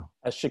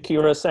As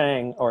Shakira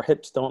sang, our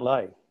hips don't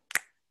lie.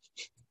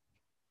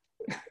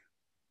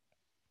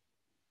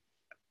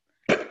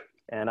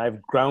 And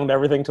I've ground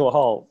everything to a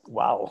halt.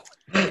 Wow.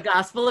 The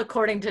gospel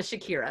according to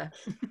Shakira.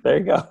 There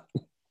you go.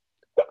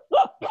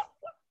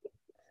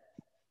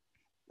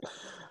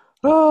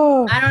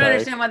 Oh, I don't sorry.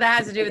 understand what that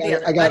has to do with the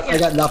other. I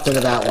got nothing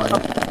to that one.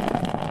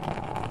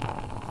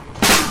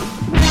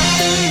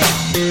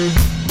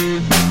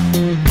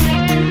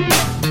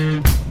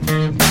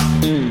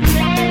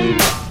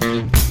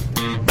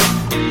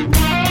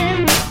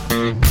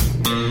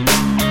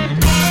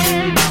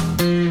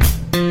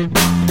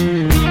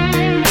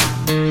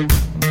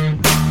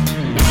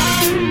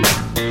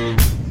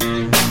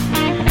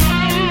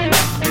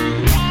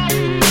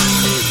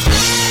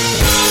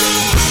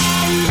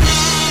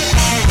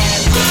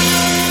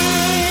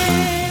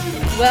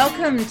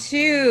 Welcome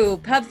to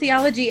Pub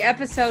Theology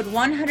episode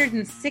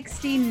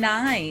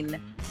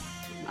 169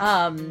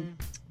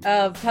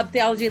 of Pub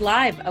Theology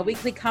Live, a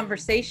weekly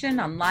conversation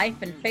on life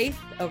and faith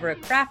over a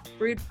craft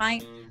brewed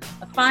pint,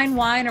 a fine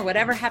wine, or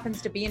whatever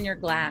happens to be in your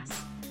glass.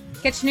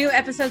 Catch new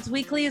episodes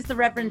weekly as the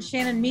Reverend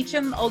Shannon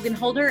Meacham, Olgan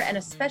Holder, and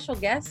a special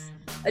guest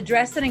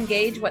address and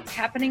engage what's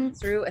happening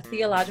through a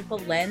theological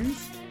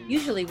lens,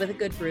 usually with a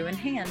good brew in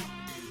hand.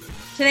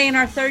 Today in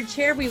our third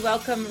chair, we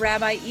welcome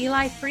Rabbi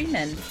Eli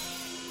Freeman.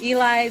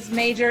 Eli's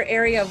major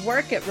area of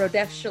work at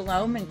Rodef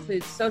Shalom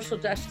includes social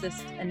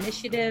justice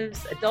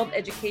initiatives, adult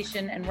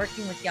education, and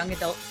working with young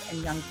adults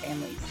and young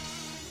families.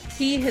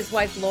 He, his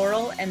wife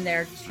Laurel, and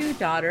their two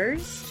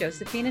daughters,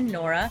 Josephine and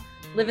Nora,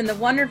 live in the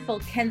wonderful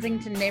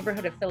Kensington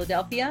neighborhood of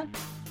Philadelphia,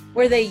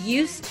 where they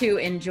used to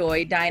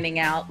enjoy dining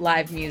out,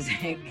 live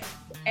music,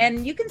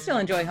 and you can still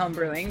enjoy home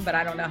brewing, but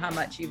I don't know how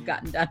much you've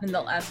gotten done in the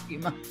last few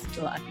months,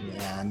 Eli.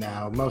 Yeah,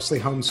 no, mostly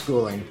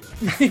homeschooling.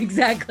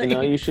 Exactly. You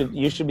know, you should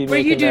be where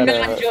making you do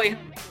that, not enjoy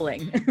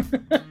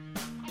homeschooling.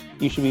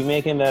 You should be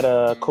making that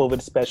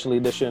COVID special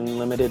edition,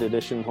 limited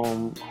edition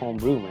home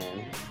brew,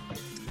 man.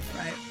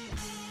 Right.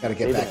 Got to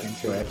get back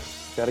into it.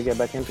 Got to get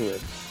back into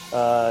it.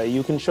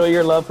 You can show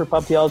your love for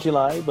Pub Theology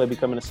Live by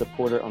becoming a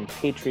supporter on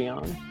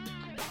Patreon.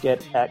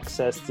 Get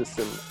access to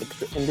some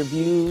extra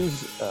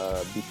interviews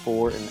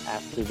before and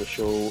after the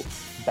show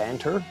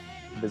banter.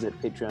 Visit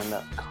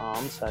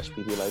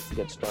patreon.com/pblive to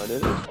get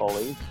started. As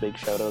always, big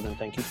shout out and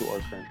thank you to our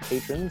current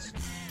patrons.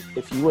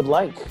 If you would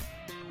like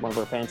one of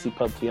our fancy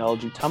Pub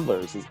Theology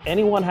tumblers, does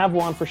anyone have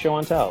one for show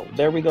and tell?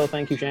 There we go.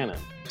 Thank you,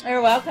 Shannon.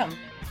 You're welcome.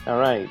 All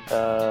right.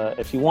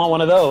 If you want one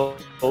of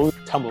those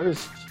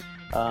tumblers,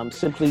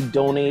 simply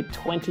donate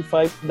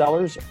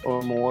 $25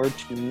 or more to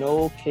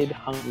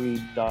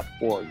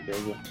NoKidHungry.org.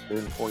 They're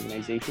an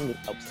organization that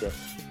helps to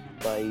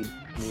provide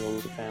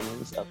meals to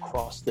families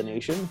across the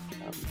nation.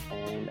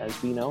 And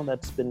as we know,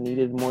 that's been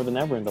needed more than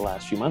ever in the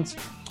last few months.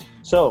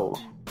 So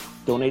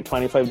donate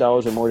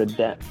 $25 or more to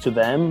them.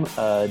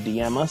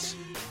 DM us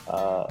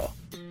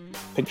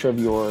picture of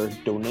your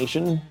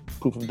donation,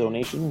 proof of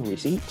donation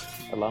receipt,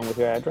 along with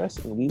your address,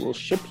 and we will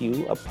ship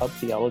you a Pub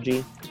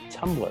Theology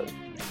tumbler.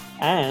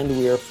 And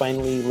we are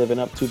finally living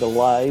up to the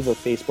live of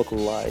Facebook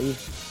Live.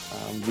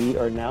 We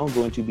are now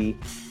going to be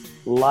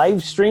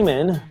live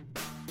streaming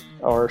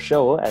our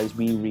show as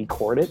we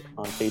record it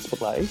on Facebook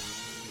Live.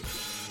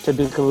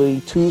 Typically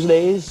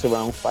Tuesdays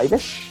around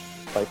 5-ish,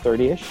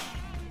 5:30-ish,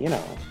 you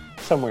know,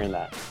 somewhere in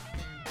that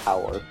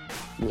hour.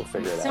 We'll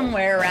figure it out.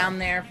 Somewhere around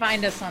there.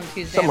 Find us on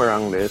Tuesday. Somewhere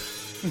around this.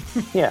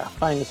 Yeah,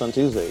 find us on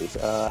Tuesdays.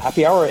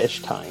 Happy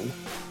hour-ish time.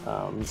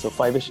 So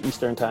 5-ish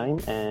Eastern time,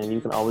 and you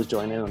can always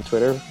join in on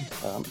Twitter,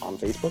 on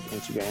Facebook,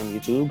 Instagram,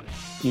 YouTube,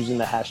 using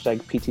the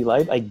hashtag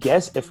PTLive. I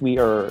guess if we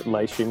are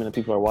live streaming and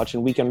people are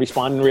watching, we can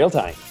respond in real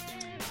time.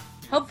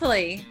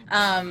 Hopefully.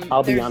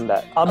 I'll be on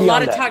that. A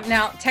lot of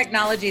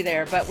technology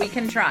there, but we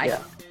can try.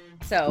 Yeah.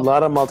 So a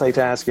lot of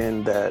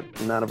multitasking that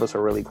none of us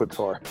are really equipped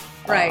for.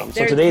 Right.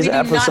 So today's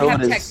episode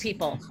not have tech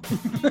people.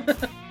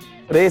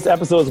 Today's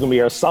episode is going to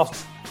be our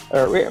soft.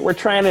 We're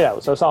trying it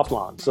out, so soft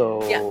launch. So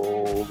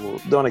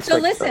don't expect.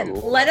 So listen,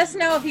 let us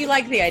know if you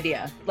like the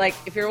idea. Like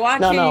if you're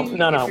watching. No.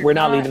 We're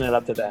not leaving it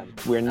up to them.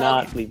 We're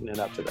not leaving it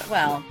up to them.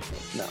 Well,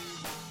 no.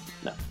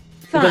 Fine.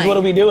 Because what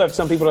do we do if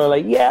some people are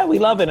like, yeah, we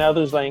love it, and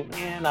others like,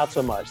 not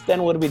so much?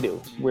 Then what do we do?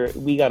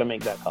 We got to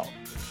make that call.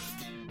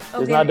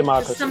 It's not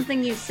democracy. It's just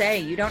something you say.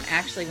 You don't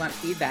actually want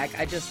feedback.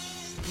 You just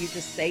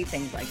say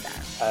things like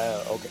that.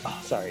 Okay. Oh,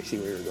 sorry. I see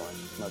where you're going.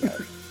 My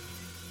bad.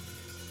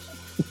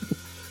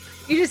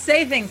 You just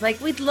say things like,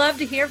 we'd love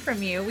to hear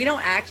from you. We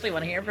don't actually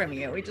want to hear from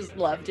you. We just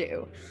love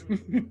to.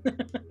 In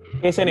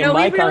case any we of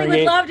my really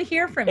would love to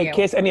hear from you. In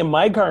case any of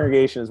my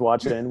congregation is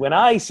watching, when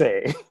I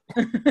say,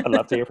 I'd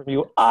love to hear from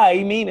you,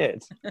 I mean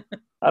it.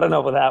 I don't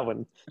know about that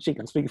one. She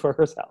can speak for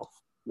herself.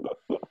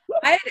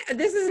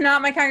 This is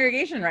not my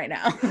congregation right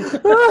now.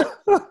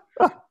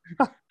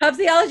 Pub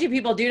Theology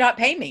people do not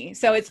pay me,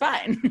 so it's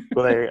fine.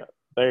 Well, there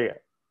you go.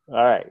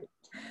 All right.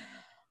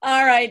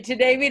 All right,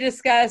 today we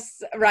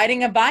discuss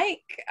riding a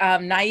bike,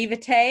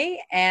 naivete,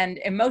 and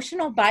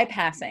emotional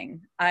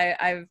bypassing.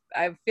 I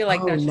feel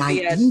like there should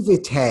be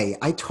naivete.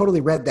 I totally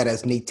read that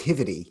as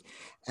nativity.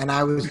 And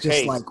I was just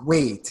Hey. like,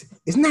 wait,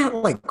 isn't that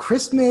like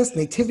Christmas,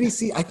 nativity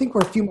season? I think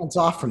we're a few months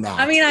off from that.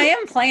 I mean, I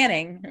am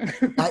planning.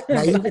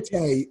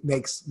 Naivete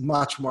makes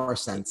much more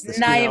sense this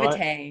year.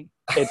 Naivete.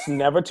 It's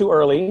never too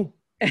early,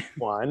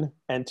 one.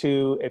 And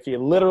two, if you're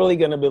literally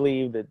going to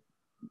believe that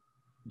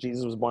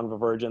Jesus was born of a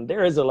virgin,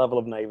 there is a level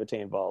of naivete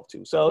involved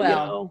too. So,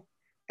 Well,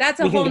 that's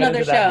a we can whole get nother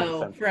into that in show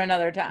December. for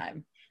another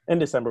time. in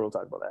December we'll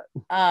talk about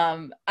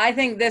that. I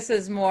think this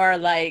is more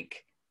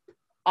like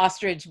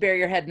ostrich, bury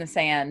your head in the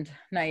sand,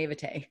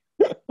 naivete.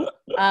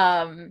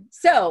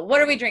 So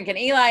what are we drinking?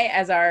 Eli,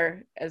 as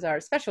our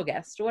special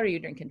guest, what are you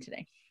drinking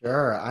today?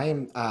 Sure. I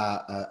am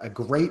a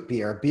great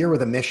beer, beer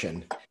with a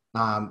mission.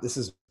 This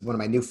is one of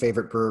my new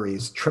favorite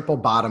breweries, Triple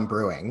Bottom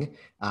Brewing,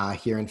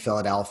 here in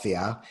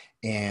Philadelphia.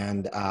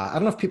 And I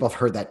don't know if people have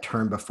heard that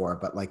term before,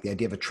 but like the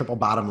idea of a triple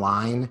bottom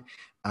line.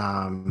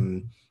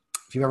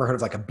 If you've ever heard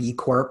of like a B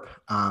Corp,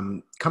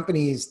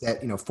 companies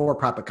that,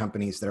 for-profit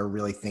companies that are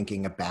really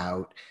thinking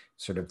about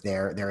sort of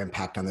their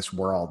impact on this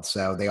world.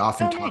 So they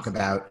often talk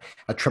about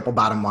a triple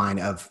bottom line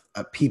of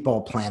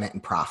people, planet,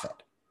 and profit.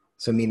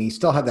 So meaning you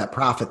still have that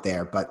profit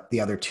there, but the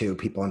other two,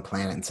 people and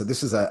planet. And so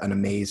this is an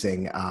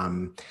amazing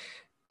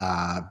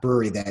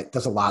brewery that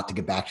does a lot to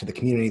give back to the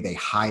community. They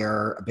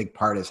hire, a big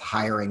part is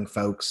hiring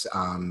folks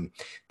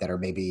that are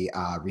maybe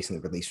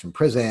recently released from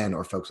prison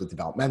or folks with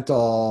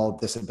developmental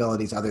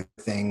disabilities, other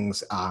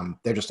things.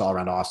 They're just all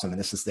around awesome. And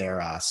this is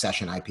their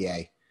session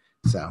IPA.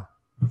 So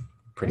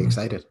pretty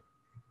excited.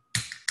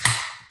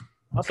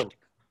 Awesome.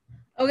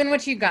 Ogun,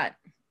 what you got?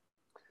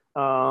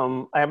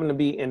 I happen to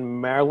be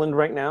in Maryland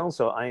right now,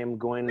 so I am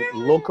going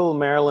local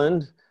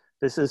Maryland.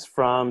 This is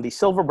from the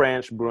Silver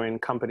Branch Brewing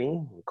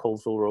Company,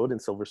 Colesville Road in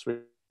Silver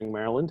Spring,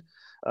 Maryland.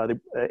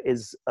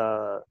 Is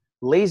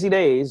Lazy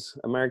Days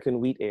American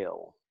Wheat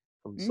Ale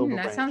from Silver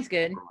Branch. That sounds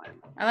good.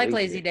 I like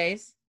Lazy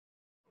Days.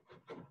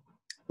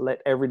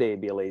 Let every day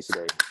be a lazy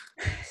day.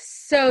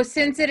 So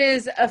since it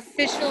is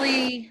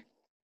officially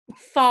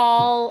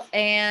fall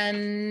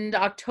and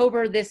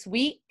October this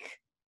week,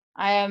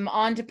 I am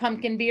on to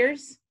pumpkin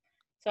beers.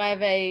 So I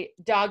have a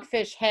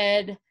Dogfish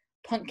Head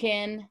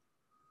pumpkin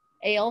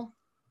ale,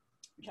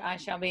 which I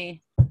shall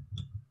be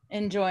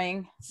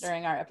enjoying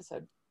during our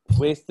episode.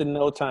 Wasted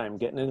no time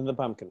getting into the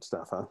pumpkin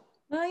stuff, huh?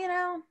 Well,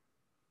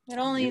 it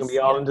only You're gonna be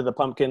all into the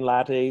pumpkin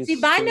lattes.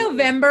 See, by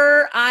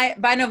November,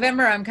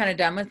 I'm kind of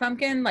done with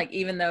pumpkin, like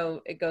even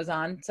though it goes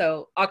on.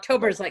 So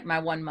October is like my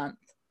 1 month,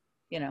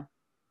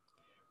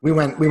 We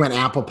went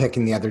apple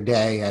picking the other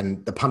day,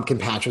 and the pumpkin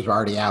patches were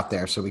already out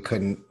there, so we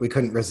couldn't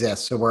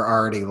resist. So we're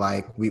already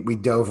like we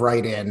dove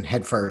right in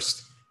head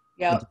first.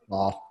 Yep.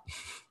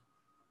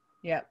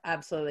 Yep,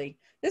 absolutely.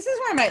 This is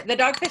the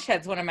Dogfish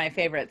Head's one of my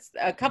favorites.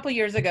 A couple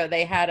years ago,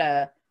 they had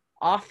a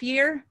off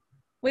year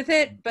with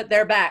it, but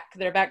they're back.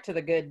 They're back to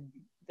the good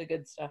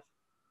stuff.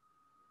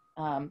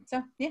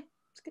 So yeah,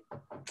 it's good.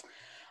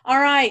 All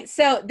right.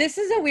 So this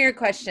is a weird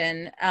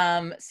question.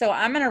 So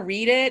I'm gonna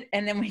read it,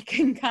 and then we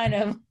can kind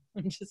of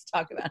just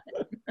talk about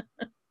it.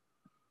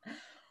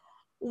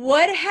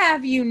 What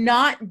have you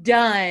not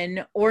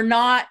done or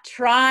not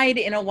tried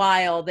in a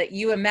while that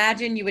you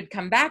imagine you would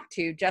come back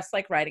to, just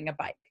like riding a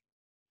bike?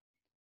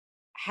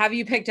 Have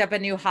you picked up a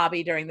new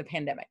hobby during the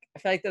pandemic? I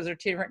feel like those are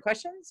two different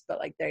questions, but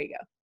like, there you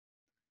go.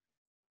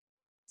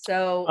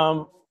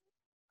 So,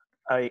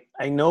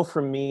 I know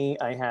for me,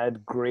 I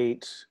had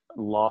great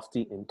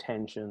lofty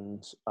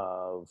intentions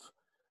of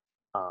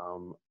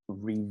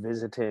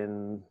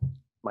revisiting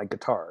my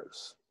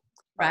guitars.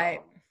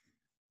 right.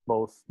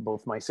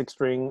 Both my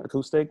 6-string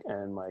acoustic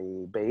and my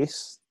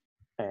bass,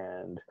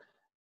 and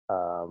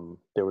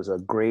there was a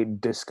great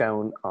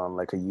discount on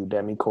like a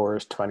Udemy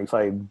course,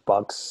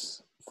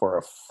 $25 for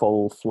a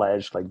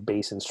full-fledged like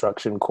bass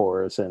instruction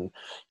course. And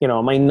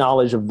my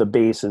knowledge of the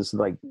bass is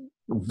like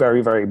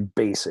very, very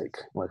basic.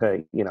 Like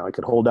I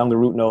could hold down the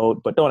root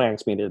note, but don't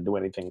ask me to do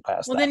anything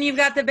past that. Well, then you've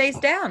got the bass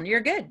down.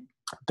 You're good.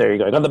 There you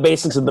go. I got the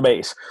basics of the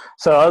bass.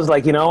 So I was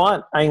like, you know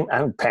what?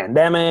 I'm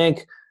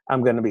pandemic.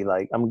 I'm gonna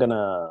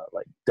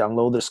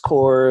download this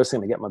course.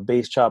 I'm gonna get my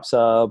bass chops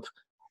up.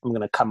 I'm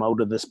gonna come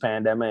out of this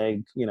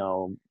pandemic.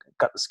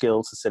 Got the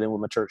skills to sit in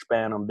with my church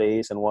band on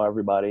bass and wah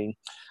everybody.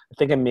 I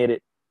think I made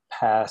it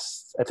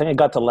past. I think I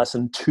got to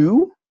lesson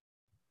 2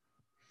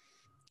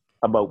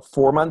 about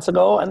 4 months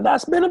ago, and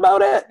that's been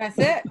about it. That's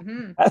it.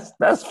 Mm-hmm. That's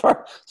as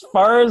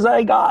far as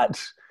I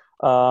got.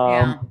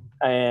 Yeah.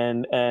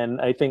 And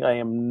I think I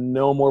am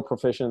no more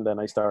proficient than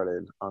I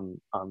started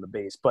on the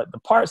bass. But the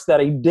parts that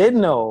I did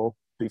know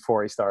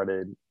before I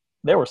started,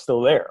 they were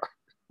still there.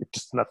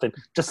 Just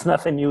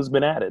nothing new has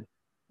been added.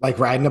 Like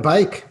riding a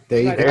bike.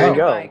 There you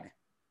go.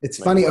 It's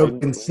funny.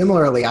 And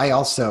similarly, I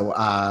also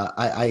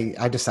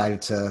I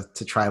decided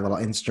to try a little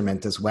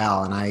instrument as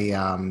well,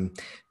 and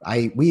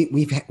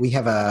we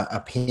have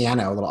a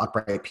piano, a little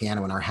upright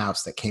piano in our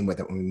house that came with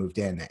it when we moved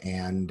in,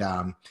 and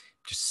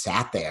just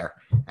sat there,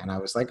 and I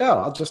was like, oh,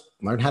 I'll just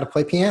learn how to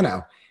play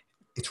piano.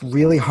 It's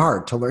really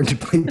hard to learn to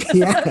play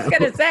piano. I was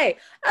gonna say,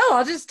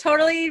 I'll just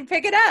totally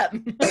pick it up.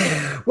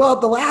 Well,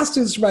 the last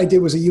instrument I did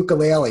was a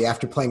ukulele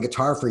after playing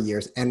guitar for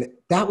years, and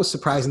that was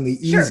surprisingly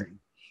easy. Sure.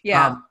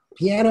 Yeah.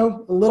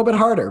 Piano, a little bit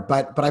harder,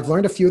 but I've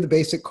learned a few of the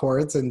basic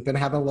chords and been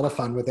having a little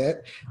fun with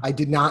it. I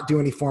did not do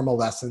any formal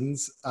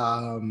lessons.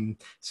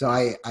 So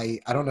I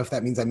don't know if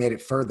that means I made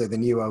it further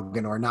than you,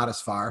 Ogun, or not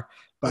as far.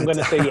 But I'm going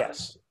to say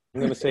yes.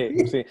 I'm going to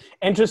say,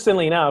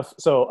 interestingly enough,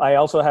 so I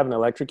also have an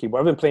electric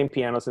keyboard. I've been playing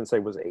piano since I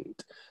was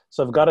 8.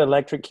 So I've got an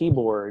electric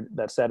keyboard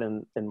that's set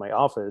in my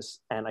office,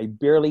 and I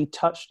barely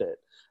touched it.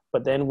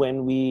 But then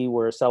when we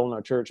were selling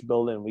our church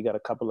building, we got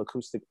a couple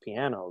acoustic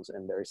pianos,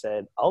 and they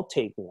said, I'll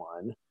take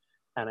one.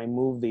 And I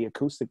moved the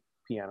acoustic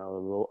piano, a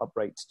little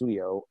upright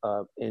studio,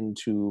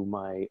 into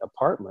my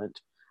apartment.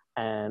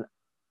 And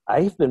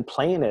I've been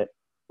playing it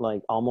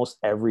like almost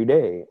every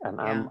day. And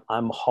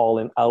I'm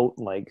hauling out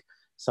like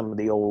some of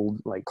the old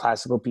like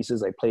classical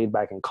pieces I played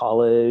back in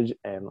college,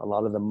 and a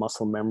lot of the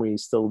muscle memory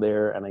is still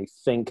there. And I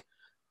think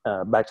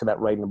back to that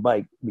riding a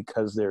bike,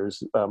 because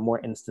there's more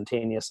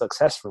instantaneous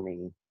success for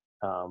me,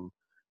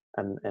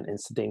 and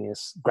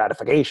instantaneous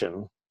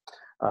gratification.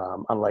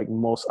 Unlike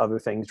most other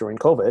things during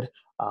COVID,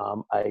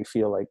 I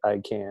feel like I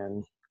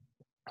can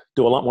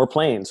do a lot more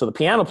playing. So the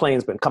piano playing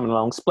has been coming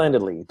along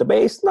splendidly. The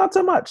bass, not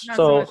so much. Not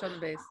so much on the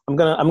bass. I'm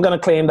gonna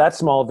claim that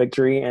small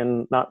victory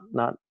and not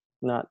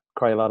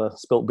cry a lot of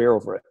spilt beer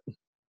over it.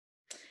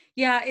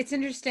 Yeah, it's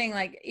interesting.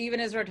 Like, even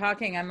as we're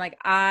talking, I'm like,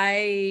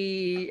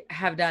 I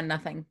have done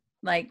nothing.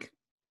 Like,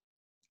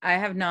 I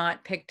have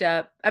not picked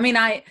up. I mean,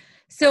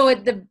 so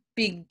at the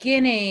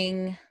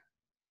beginning,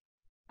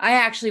 I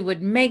actually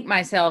would make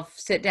myself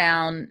sit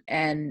down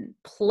and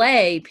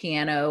play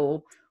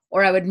piano,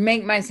 or I would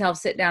make myself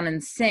sit down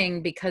and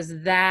sing, because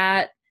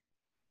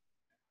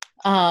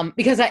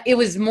it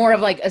was more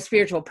of like a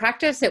spiritual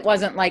practice. It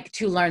wasn't like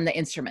to learn the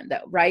instrument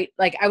though, right?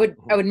 Like I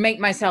would make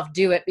myself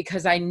do it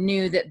because I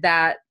knew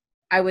that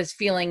I was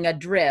feeling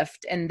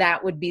adrift, and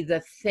that would be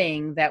the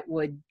thing that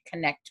would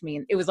connect me.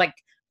 And it was like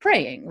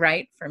praying,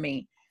 right, for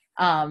me.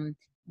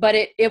 But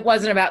it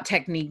wasn't about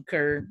technique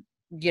or,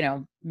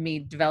 me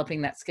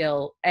developing that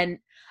skill. And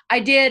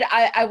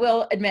I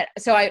will admit,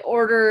 so I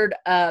ordered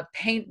a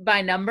paint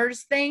by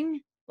numbers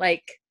thing,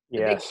 like the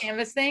big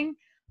canvas thing.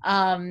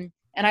 And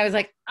I was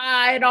like,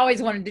 I had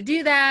always wanted to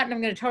do that, and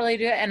I'm going to totally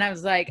do it. And I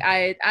was like,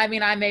 I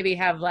mean, I maybe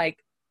have like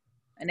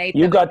an 8th.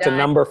 You got to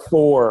number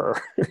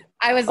 4.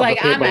 I was like,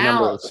 I'm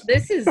out.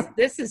 This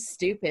is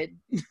stupid.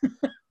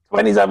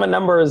 27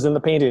 numbers in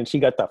the painting, and she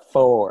got the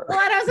 4. Well,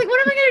 and I was like,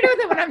 what am I going to do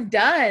with it when I'm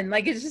done?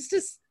 Like, it's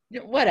just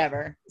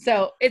whatever.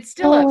 So it's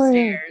still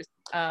upstairs.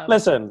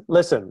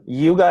 Listen,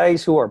 you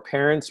guys who are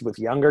parents with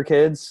younger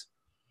kids,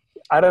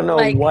 I don't know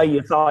why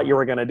you thought you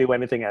were going to do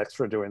anything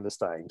extra during this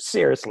time.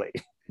 Seriously.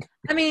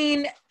 I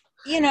mean,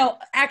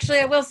 actually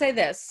I will say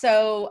this.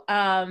 So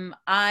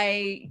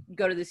I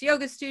go to this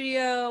yoga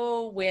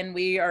studio when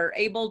we are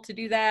able to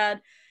do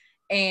that,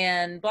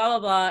 and blah, blah,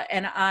 blah.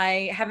 And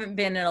I haven't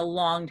been in a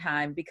long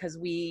time because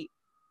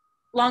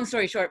long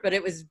story short, but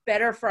it was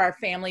better for our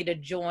family to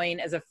join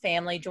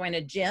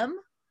a gym,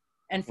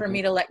 and for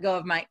me to let go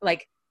of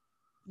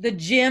the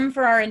gym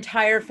for our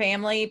entire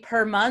family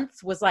per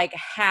month was like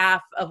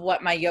half of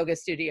what my yoga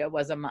studio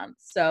was a month.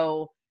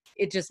 So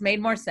it just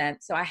made more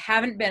sense. So I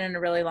haven't been in a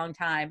really long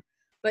time,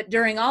 but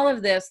during all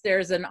of this,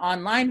 there's an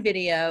online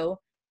video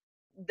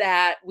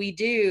that we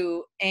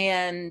do.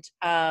 And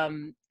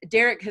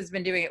Derek has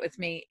been doing it with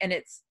me, and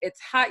it's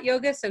hot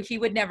yoga. So he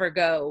would never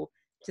go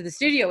to the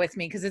studio with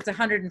me because it's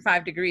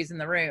 105 degrees in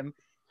the room.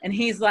 And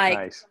he's like,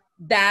 nice.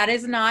 That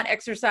is not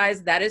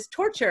exercise. That is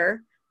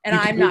torture. And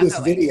I'm not this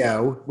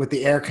video with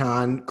the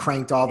aircon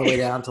cranked all the way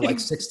down to like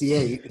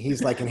 68.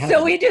 He's like in heaven.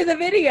 So we do the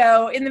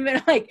video in the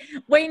middle, like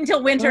wait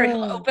until winter and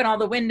open all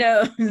the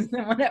windows and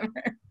whatever.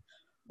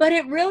 But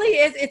it really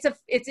is.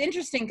 It's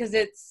interesting because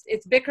it's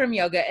Bikram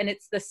yoga, and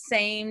it's the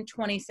same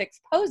 26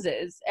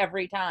 poses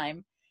every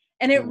time.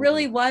 And it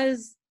really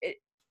was.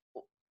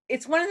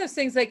 It's one of those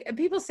things, like, and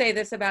people say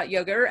this about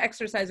yoga or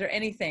exercise or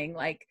anything.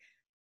 Like,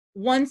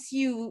 once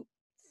you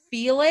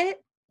feel it,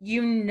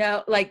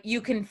 like you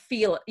can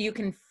feel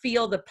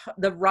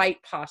the right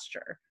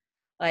posture.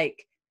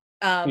 Like,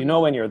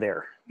 when you're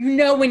there.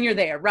 When you're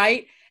there,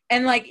 right?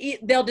 And like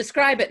they'll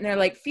describe it, and they're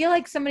like, feel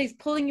like somebody's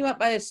pulling you up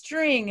by a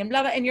string, and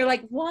blah blah. And you're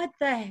like, what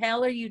the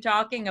hell are you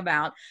talking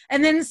about?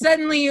 And then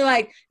suddenly you're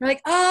like,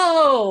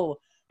 oh,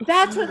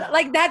 that's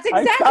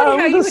exactly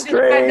how you would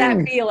describe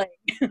that feeling.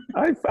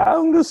 I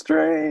found the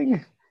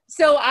string.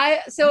 So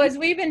as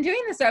we've been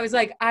doing this, I was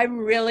like,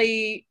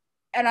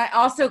 and I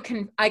also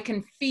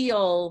can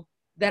feel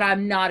that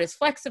I'm not as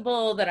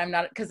flexible, that I'm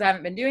not, because I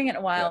haven't been doing it in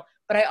a while,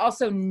 but I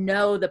also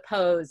know the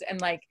pose,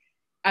 and like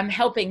I'm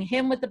helping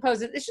him with the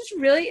poses. It's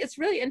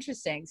really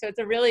interesting. So it's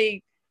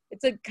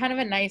a kind of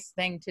a nice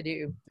thing to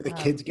do. Do the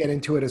kids get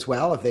into it as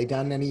well? Have they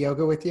done any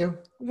yoga with you?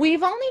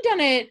 We've only done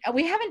it.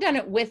 We haven't done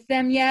it with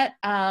them yet.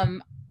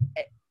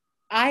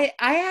 I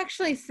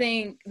actually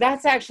think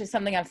that's actually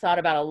something I've thought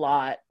about a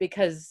lot,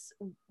 because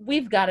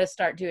we've got to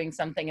start doing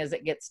something as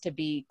it gets to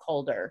be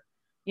colder,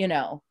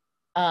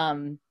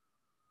 and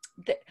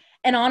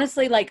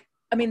honestly, like,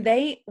 I mean,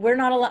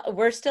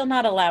 we're still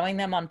not allowing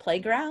them on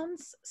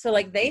playgrounds. So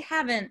like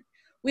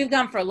we've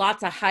gone for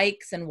lots of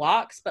hikes and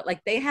walks, but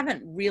like they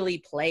haven't really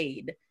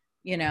played,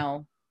 you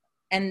know.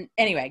 And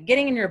anyway,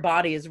 getting in your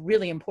body is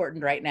really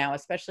important right now,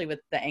 especially with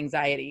the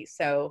anxiety.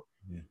 So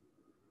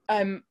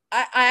I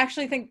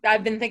actually think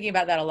I've been thinking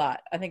about that a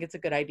lot. I think it's a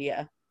good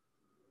idea.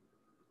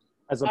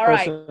 As a All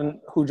right. person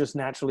who just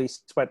naturally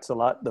sweats a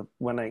lot,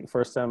 when I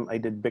first time I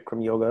did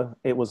Bikram yoga,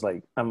 it was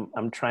like I'm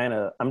trying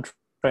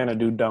to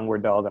do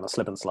downward dog on a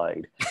slip and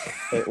slide.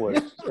 It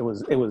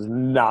was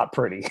not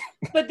pretty.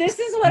 But this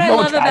is what I No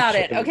love about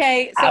it. traction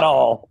Okay. So at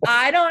all.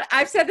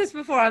 I've said this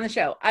before on the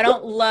show. I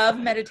don't love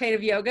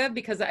meditative yoga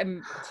because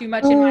I'm too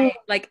much in my,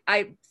 like,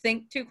 I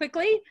think too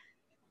quickly.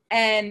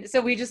 And so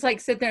we just like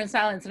sit there in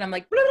silence and I'm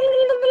like, blah, blah,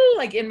 blah, blah,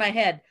 like in my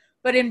head.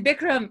 But in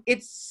Bikram,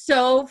 it's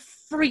so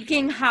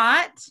freaking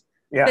hot.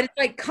 Yeah. That it's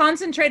like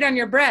concentrate on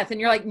your breath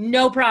and you're like,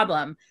 no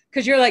problem.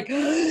 Cause you're like,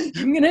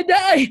 I'm going to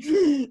die.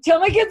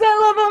 Tell my kids I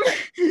love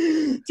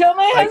them. Tell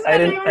my husband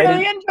I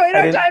really enjoyed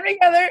our time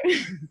together.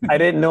 I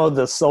didn't know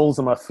the soles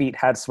of my feet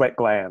had sweat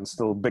glands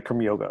till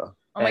Bikram yoga.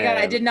 Oh my God.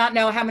 I did not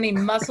know how many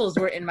muscles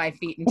were in my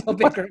feet until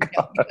Bikram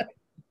yoga.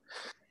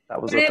 That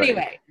was but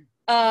anyway.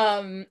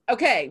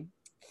 Okay.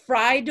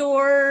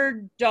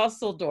 Friedor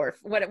Dusseldorf,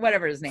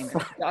 whatever his name is.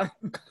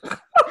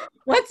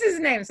 What's his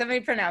name?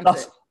 Somebody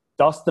pronounce it.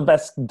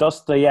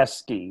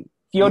 Dostoevsky.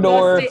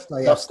 Fyodor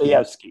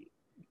Dostoevsky.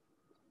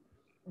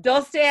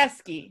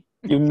 Dostoevsky.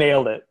 You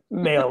nailed it.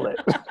 Nailed it.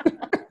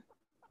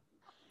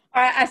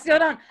 All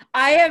right,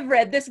 I have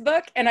read this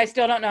book and I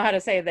still don't know how to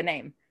say the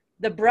name.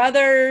 The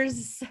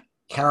brothers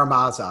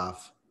Karamazov.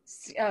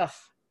 Ugh.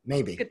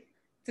 Maybe.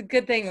 It's a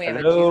good thing we have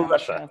Hello,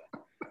 Russia.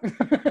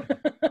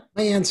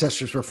 My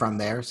ancestors were from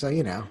there, so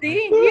you know.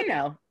 See, you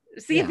know.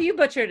 See, Yeah. if you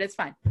butchered, it's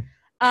fine.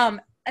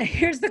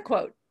 Here's the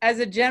quote. As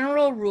a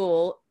general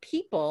rule,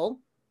 people,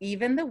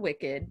 even the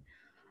wicked,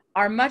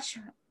 are much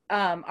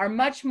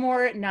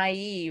more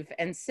naive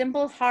and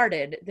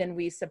simple-hearted than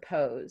we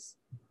suppose,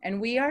 and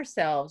we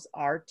ourselves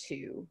are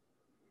too.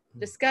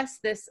 Discuss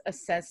this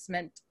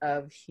assessment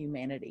of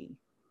humanity.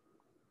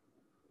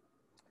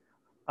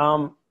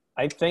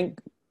 I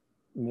think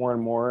more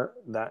and more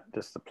that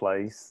just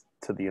applies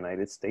to the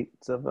United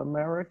States of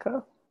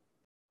America.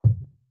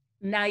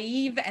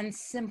 Naive and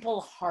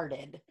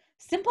simple-hearted.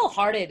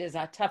 Simple-hearted is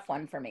a tough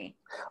one for me.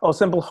 Oh,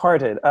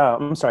 simple-hearted.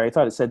 I'm sorry. I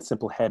thought it said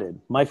simple-headed.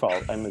 My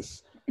fault. I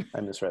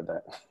misread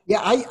that.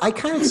 Yeah, I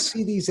kind of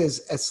see these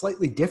as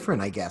slightly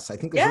different, I guess. I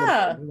think there's a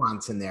little bit of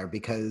nuance in there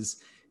because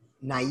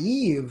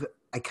naive,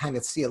 I kind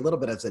of see a little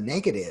bit as a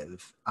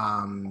negative,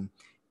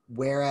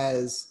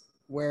 whereas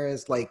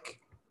like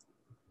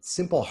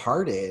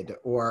simple-hearted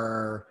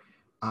or,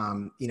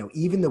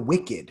 even the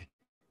wicked,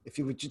 if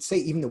you would just say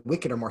even the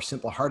wicked are more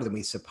simple-hearted than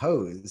we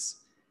suppose,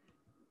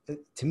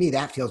 to me,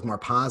 that feels more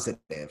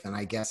positive. And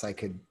I guess I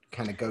could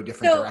kind of go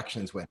different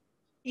directions with.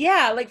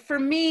 Yeah, like for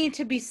me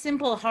to be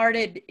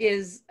simple-hearted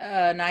is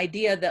an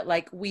idea that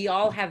like we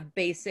all have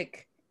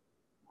basic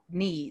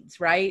needs,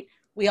 right?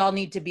 We all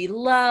need to be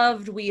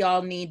loved. We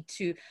all need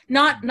to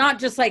not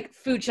just like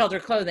food, shelter,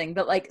 clothing,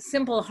 but like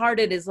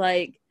simple-hearted is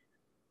like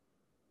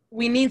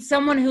we need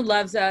someone who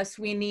loves us.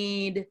 We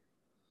need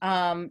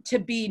to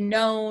be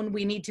known.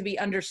 We need to be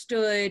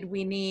understood.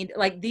 We need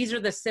like these are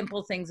the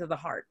simple things of the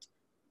heart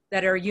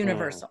that are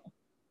universal.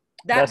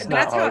 That's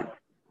not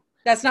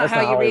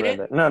how you read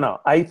it? No.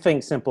 I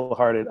think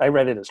simple-hearted. I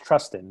read it as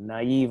trusting,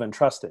 naive and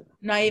trusting.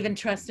 Naive and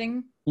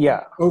trusting?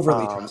 Yeah.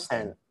 Overly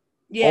trusting.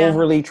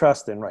 Overly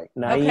trusting, right.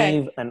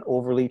 Naive and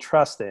overly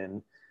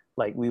trusting.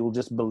 Like we will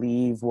just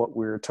believe what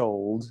we're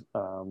told.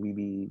 We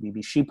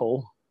be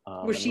sheeple.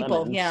 We're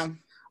sheeple, yeah.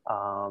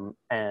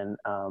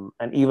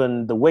 And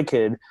even the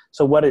wicked.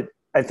 So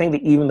I think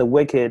that even the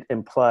wicked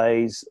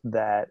implies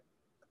that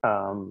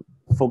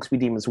folks we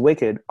deem as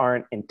wicked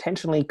aren't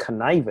intentionally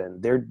conniving.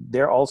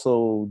 They're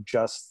also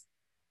just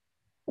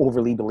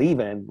overly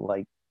believing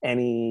like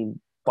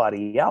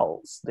anybody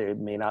else. They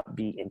may not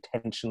be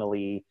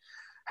intentionally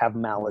have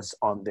malice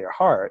on their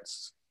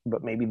hearts,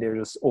 but maybe they're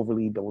just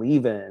overly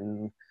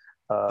believing.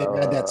 They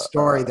read that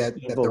story that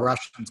the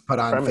Russians put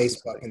on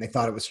Facebook and they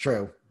thought it was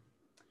true.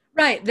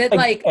 Right. That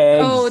like,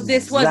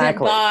 this wasn't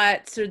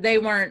bots or they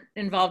weren't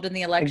involved in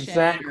the election.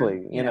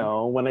 Exactly. You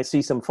know, when I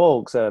see some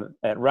folks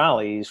at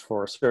rallies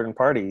for certain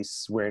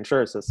parties wearing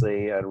shirts that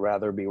say, I'd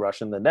rather be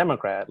Russian than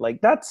Democrat, like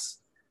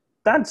that's,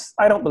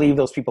 I don't believe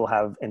those people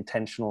have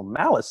intentional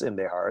malice in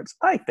their hearts.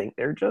 I think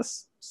they're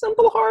just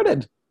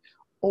simple-hearted,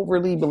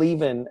 overly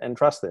believing and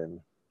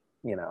trusting,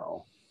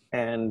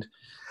 and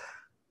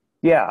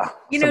yeah.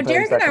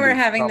 Derek and I were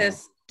having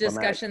this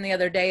discussion the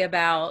other day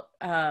about,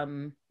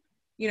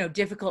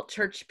 difficult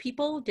church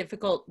people,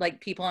 difficult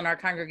like people in our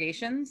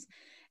congregations,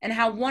 and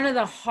how one of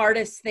the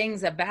hardest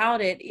things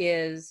about it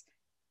is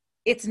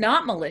it's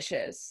not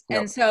malicious. Yep.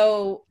 And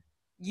so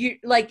you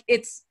like,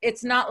 it's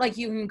not like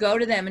you can go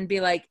to them and be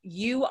like,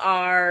 you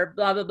are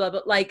blah, blah, blah,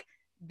 blah. Like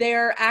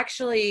they're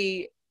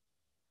actually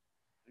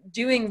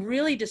doing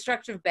really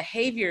destructive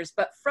behaviors,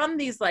 but from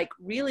these like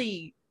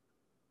really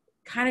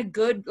kind of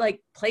good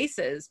like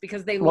places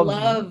because they Well,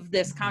 love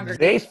this they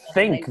congregation.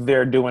 think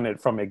they're doing it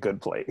from a good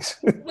place.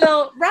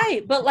 Well,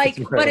 right. But like,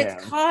 That's where but I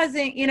it's am.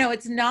 causing,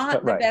 it's not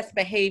the Right. best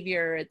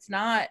behavior. It's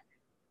not,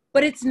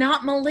 but it's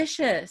not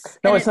malicious.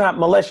 No, And it's not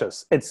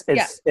malicious. It's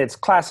Yeah. it's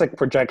classic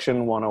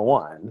projection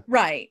 101.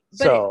 right.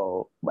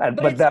 So, But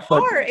but it's that,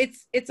 but hard.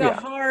 It's a yeah.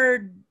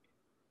 hard,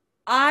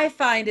 I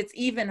find it's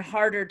even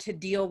harder to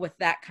deal with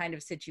that kind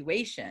of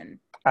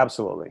situation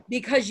absolutely.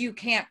 because you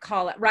can't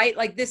call it, right?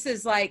 Like this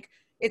is like,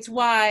 it's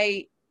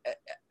why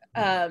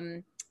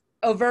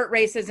overt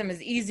racism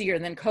is easier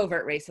than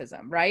covert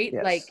racism, right?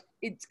 Yes. Like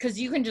it's because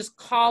you can just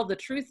call the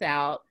truth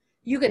out.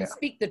 You can Yeah.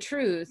 speak the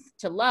truth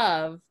to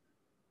love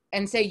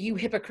and say, you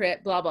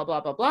hypocrite, blah, blah, blah,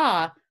 blah,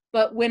 blah.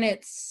 But when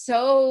it's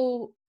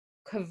so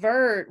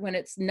covert, when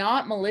it's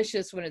not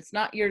malicious, when it's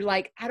not, you're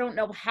like, I don't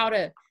know how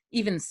to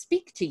even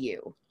speak to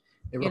you.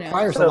 It You know?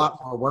 requires So- a lot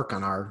more work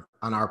on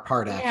our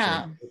part.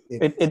 Actually,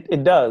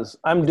 It does.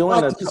 I'm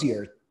doing it's a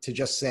easier to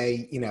just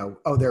say,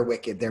 oh, they're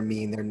wicked, they're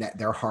mean,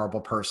 they're a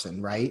horrible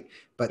person, right?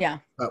 But Yeah.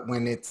 but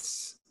when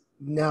it's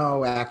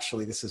no,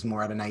 actually, this is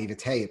more out of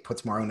naivete. It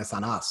puts more onus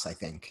on us, I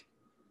think.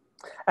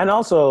 and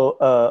also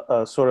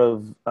a sort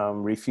of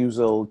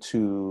refusal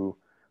to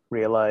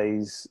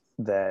realize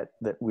that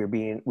we're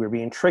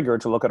being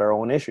triggered to look at our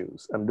own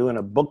issues. I'm doing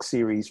a book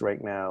series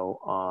right now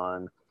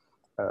on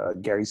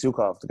Gary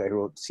Zukav, the guy who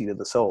wrote Seed of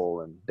the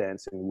Soul and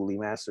Dancing Woolly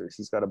Masters.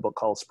 He's got a book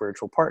called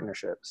Spiritual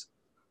Partnerships.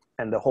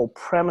 And the whole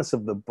premise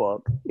of the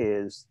book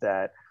is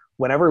that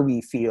whenever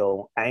we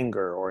feel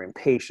anger or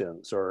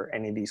impatience or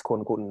any of these quote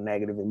unquote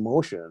negative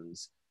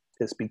emotions,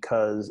 it's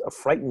because a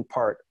frightened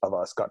part of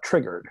us got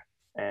triggered.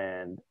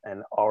 And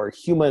our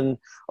human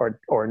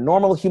or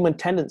normal human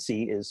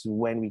tendency is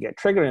when we get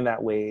triggered in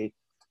that way,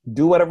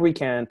 do whatever we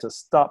can to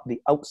stop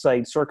the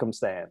outside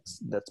circumstance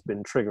that's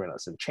been triggering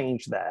us and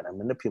change that and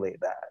manipulate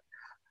that,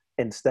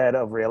 instead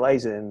of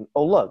realizing,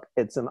 oh, look,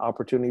 it's an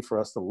opportunity for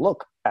us to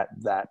look at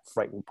that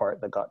frightened part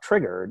that got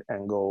triggered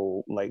and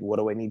go, like, what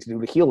do I need to do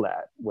to heal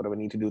that? What do I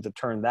need to do to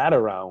turn that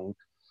around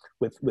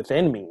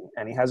within me?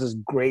 And he has this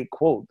great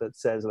quote that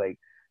says, like,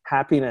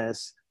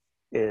 happiness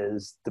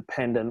is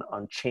dependent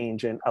on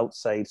changing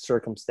outside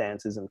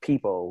circumstances and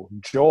people.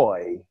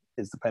 Joy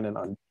is dependent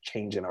on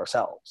changing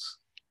ourselves.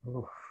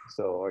 Ooh.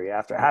 So are you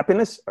after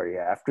happiness or are you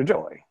after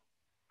joy?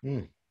 I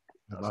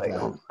I was love like,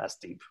 that. oh, that's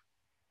deep.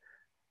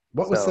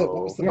 What was the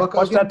book?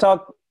 Watch again? that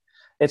talk.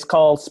 It's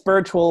called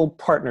Spiritual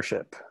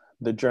Partnership,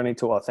 The Journey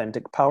to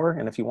Authentic Power.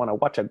 And if you want to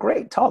watch a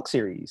great talk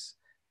series,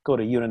 go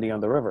to Unity on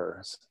the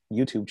River's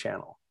YouTube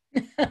channel.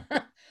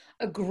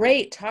 A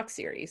great talk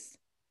series.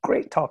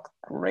 Great talk.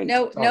 Great.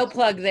 No talk.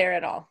 plug there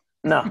at all.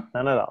 No,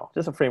 none at all.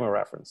 Just a frame of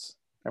reference.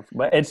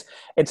 But it's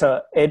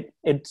a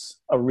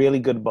really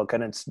good book,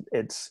 and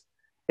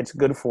it's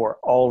good for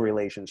all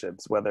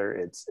relationships, whether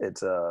it's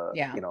a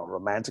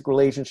romantic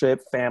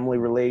relationship, family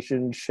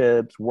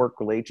relationships, work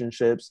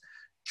relationships,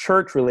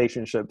 church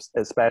relationships,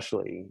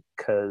 especially,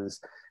 because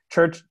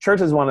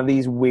church is one of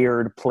these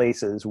weird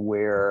places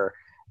where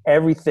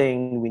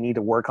everything we need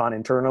to work on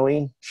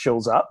internally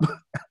shows up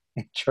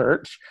in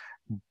church,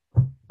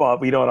 but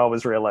we don't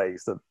always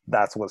realize that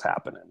that's what's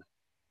happening.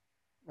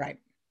 Right.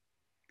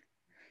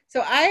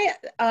 So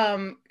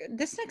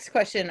this next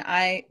question,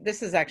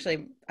 this is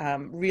actually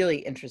really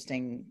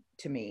interesting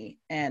to me,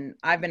 and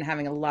I've been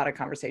having a lot of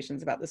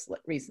conversations about this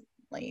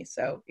recently.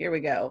 So here we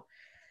go.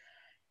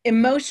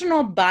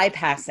 Emotional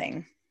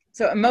bypassing.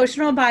 So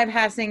emotional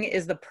bypassing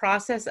is the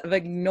process of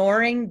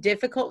ignoring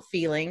difficult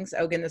feelings.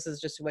 Again, this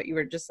is just what you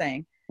were just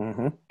saying.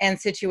 Mm-hmm. And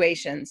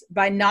situations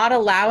by not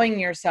allowing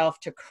yourself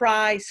to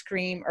cry,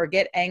 scream, or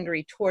get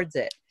angry towards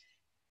it,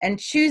 and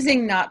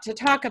choosing not to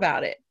talk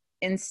about it.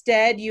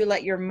 Instead, you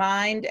let your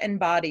mind and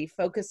body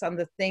focus on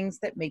the things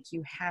that make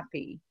you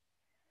happy.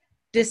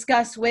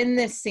 Discuss when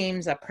this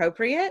seems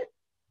appropriate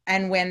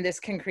and when this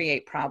can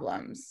create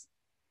problems.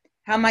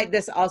 How might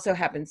this also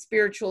happen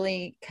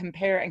spiritually?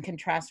 Compare and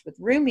contrast with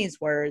Rumi's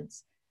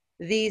words.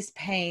 These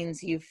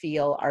pains you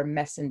feel are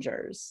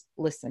messengers.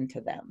 Listen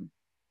to them.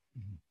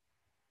 Mm-hmm.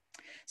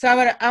 So I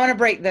want to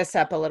break this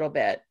up a little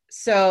bit.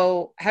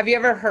 So have you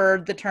ever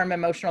heard the term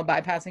emotional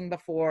bypassing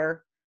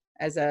before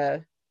as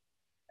a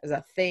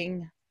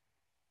thing?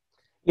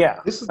 Yeah.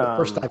 This is the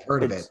first I've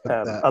heard of it.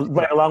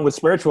 Right along with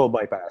spiritual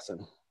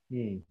bypassing.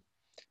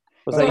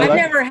 So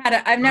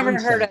I've never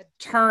heard a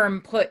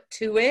term put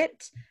to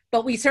it,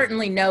 but we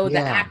certainly know the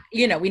act,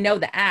 we know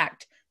the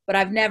act, but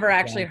I've never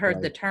actually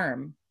heard the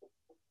term.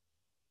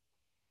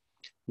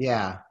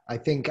 Yeah, I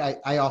think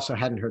I also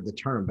hadn't heard the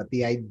term, but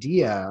the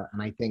idea,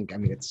 and I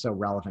it's so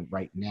relevant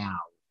right now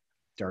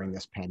during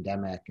this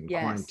pandemic and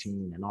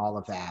quarantine and all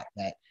of that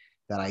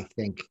I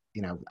think,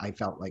 I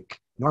felt like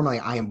normally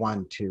I am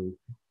one to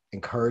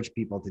encourage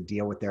people to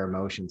deal with their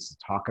emotions, to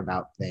talk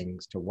about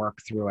things, to work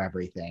through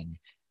everything.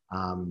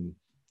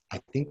 I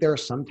think there are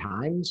some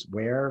times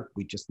where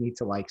we just need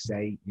to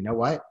say, you know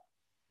what,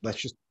 let's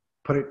just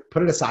put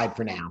it aside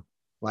for now.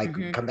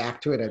 Come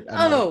back to it.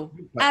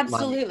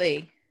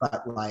 Absolutely.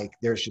 but like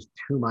there's just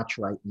too much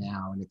right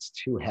now and it's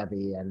too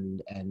heavy,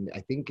 and I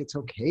think it's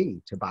okay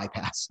to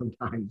bypass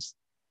sometimes.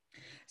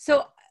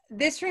 So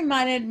this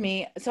reminded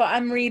me, so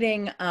I'm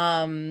reading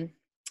Brene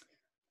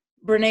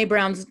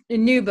Brown's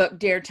new book,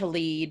 Dare to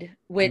Lead,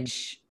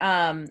 which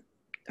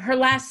her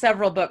last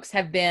several books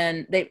have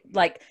been, they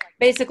like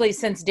basically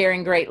since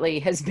Daring Greatly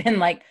has been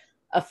like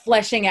a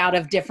fleshing out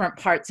of different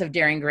parts of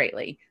Daring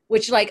Greatly,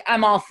 which like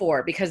I'm all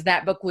for, because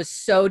that book was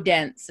so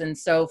dense and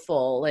so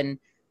full, and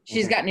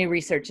she's got new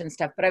research and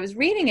stuff. But I was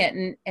reading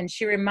it, and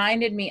she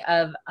reminded me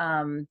of,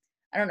 I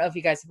don't know if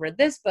you guys have read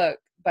this book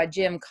by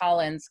Jim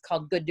Collins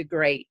called Good to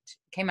Great.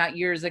 It came out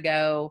years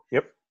ago.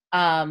 Yep.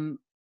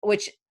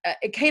 Which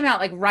it came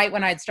out like right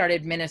when I'd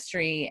started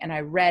ministry, and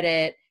I read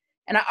it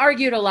and I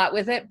argued a lot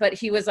with it, but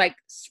he was like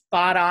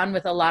spot on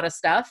with a lot of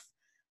stuff.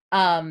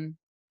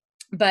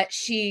 But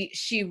she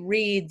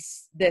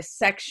reads this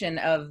section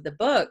of the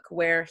book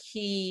where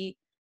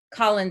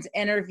Collins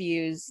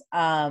interviews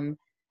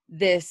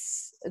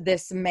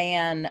this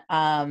man,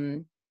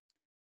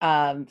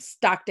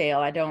 Stockdale.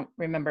 I don't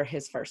remember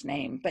his first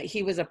name, but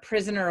he was a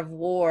prisoner of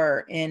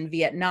war in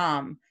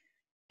Vietnam,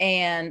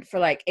 and for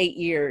like 8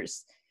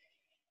 years.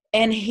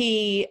 And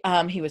he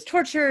was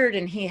tortured,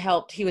 and he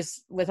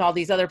was with all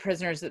these other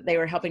prisoners that they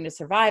were helping to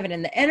survive. And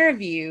in the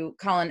interview,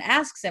 Colin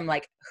asks him,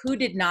 like, who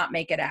did not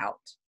make it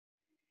out?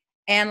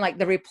 And like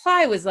the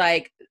reply was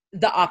like,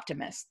 the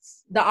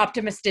optimists. The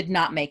optimists did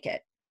not make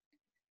it.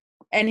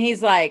 And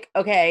he's like,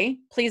 okay,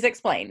 please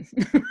explain.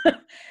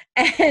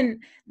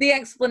 And the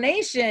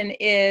explanation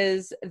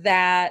is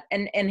that,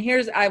 and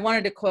here's, I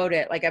wanted to quote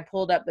it, like I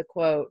pulled up the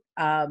quote,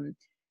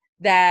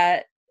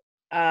 that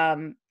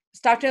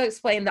Stockdale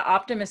explained the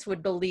optimists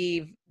would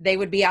believe they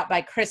would be out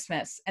by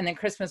Christmas, and then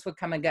Christmas would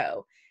come and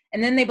go.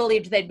 And then they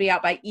believed they'd be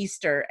out by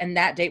Easter, and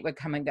that date would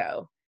come and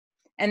go.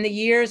 And the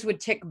years would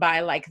tick by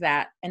like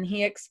that. And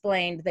he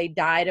explained they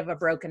died of a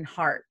broken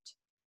heart.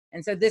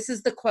 And so this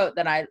is the quote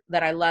that I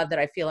love, that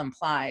I feel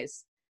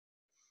implies.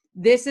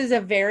 This is a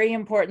very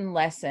important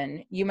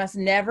lesson. You must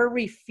never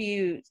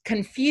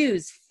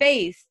confuse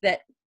faith that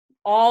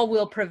all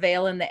will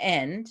prevail in the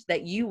end,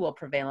 that you will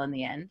prevail in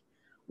the end,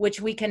 which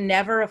we can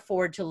never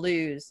afford to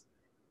lose,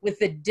 with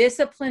the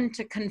discipline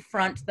to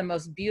confront the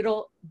most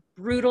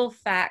brutal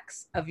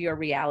facts of your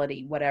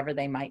reality, whatever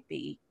they might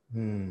be.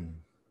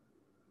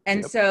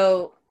 And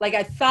so, like,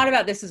 I thought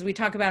about this as we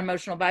talk about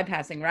emotional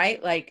bypassing,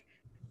 right? Like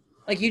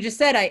you just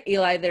said,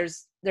 Eli,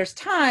 there's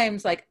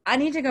times like I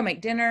need to go make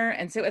dinner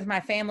and sit with my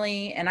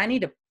family, and I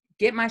need to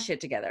get my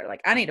shit together. Like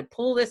I need to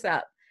pull this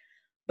up.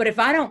 But if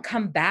I don't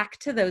come back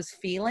to those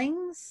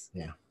feelings,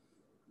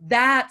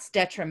 that's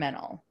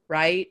detrimental,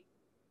 right?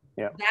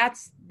 Yeah.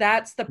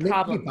 That's the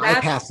problem. Maybe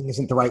bypassing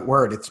isn't the right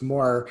word. It's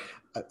more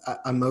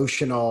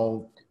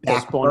emotional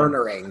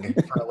backburnering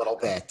for a little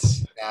bit.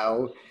 You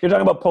know? You're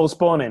talking about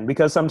postponing,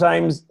 because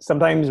sometimes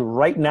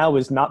right now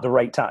is not the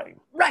right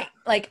time. Right.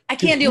 Like I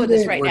can't deal with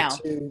this right now.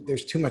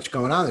 There's too much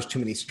going on. There's too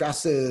many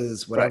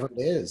stresses, whatever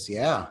it is.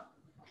 Yeah.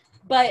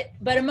 But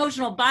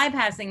emotional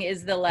bypassing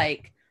is the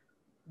like,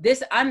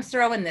 this, I'm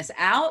throwing this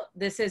out.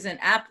 This isn't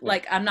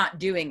like I'm not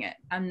doing it.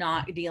 I'm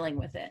not dealing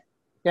with it.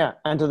 Yeah.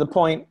 And to the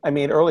point I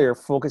made earlier,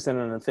 focusing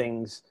on the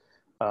things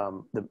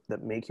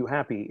that make you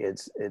happy.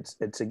 It's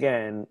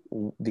again,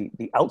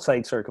 the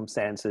outside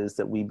circumstances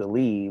that we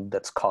believe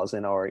that's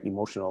causing our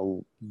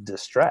emotional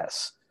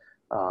distress.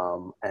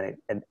 And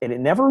it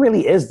never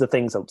really is the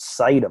things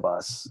outside of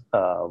us,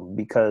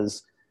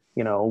 because,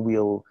 you know,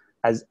 we'll,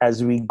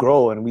 as we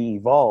grow and we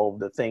evolve,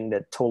 the thing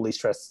that totally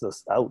stresses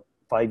us out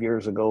 5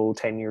 years ago,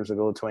 10 years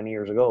ago, 20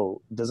 years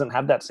ago, doesn't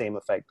have that same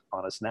effect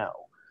on us now,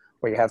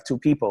 where you have two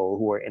people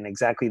who are in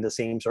exactly the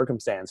same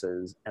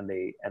circumstances, and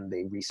they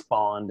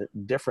respond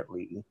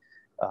differently,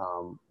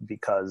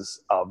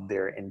 because of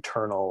their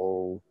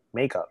internal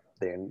makeup,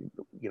 then,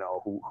 you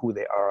know, who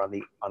they are on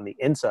the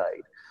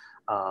inside.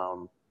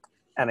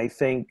 And I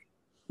think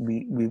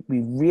we've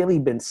really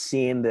been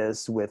seeing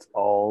this with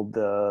all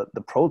the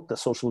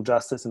social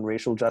justice and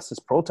racial justice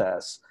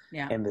protests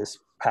in this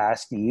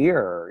past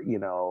year. You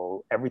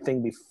know,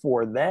 everything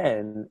before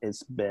then,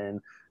 it's been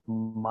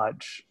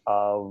much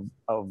of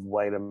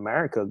white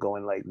America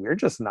going like, we're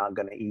just not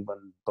going to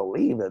even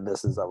believe that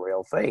this is a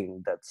real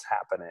thing that's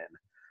happening.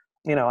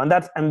 You know, and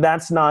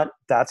that's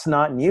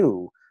not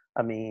new.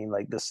 I mean,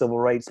 like the civil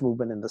rights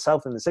movement in the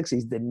South in the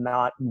 60s did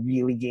not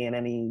really gain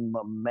any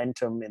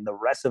momentum in the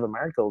rest of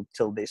America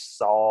till they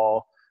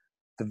saw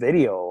the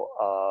video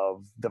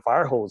of the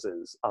fire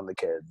hoses on the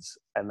kids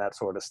and that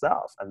sort of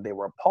stuff. And they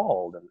were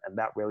appalled, and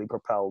that really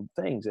propelled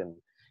things. And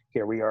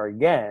here we are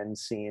again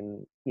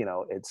seeing, you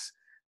know,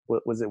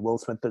 was it Will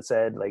Smith that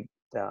said, like,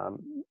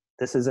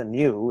 this isn't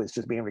new, it's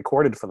just being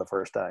recorded for the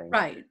first time.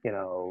 Right. You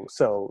know,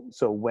 so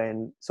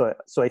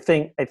I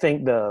think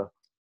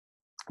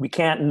we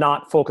can't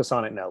not focus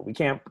on it now. We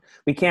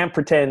can't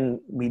pretend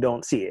we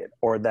don't see it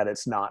or that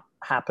it's not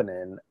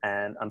happening.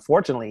 And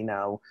unfortunately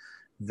now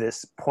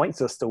this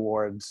points us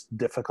towards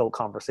difficult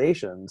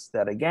conversations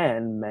that,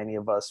 again, many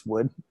of us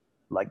would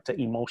like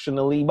to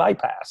emotionally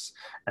bypass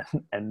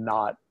and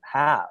not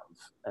have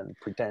and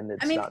pretend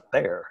it's not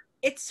there.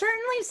 It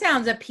certainly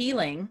sounds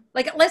appealing.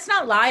 Like, let's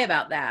not lie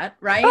about that,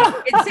 right?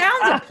 It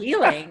sounds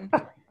appealing.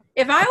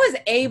 If I was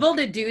able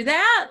to do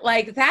that,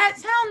 like, that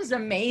sounds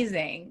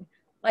amazing.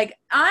 Like,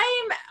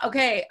 I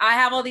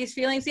have all these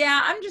feelings.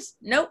 Yeah,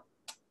 nope.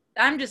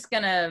 I'm just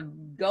going to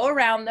go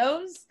around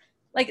those.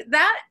 Like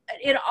that,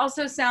 it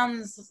also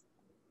sounds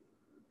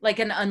like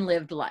an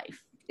unlived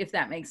life, if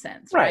that makes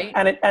sense, right?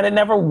 And it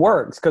never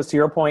works, because to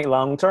your point,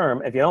 long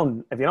term, if you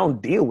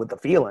don't deal with the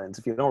feelings,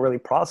 if you don't really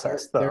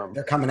process them,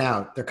 they're coming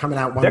out. They're coming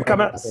out.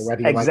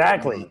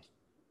 Exactly,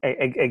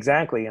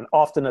 exactly, and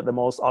often at the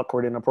most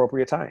awkward,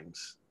 inappropriate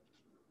times.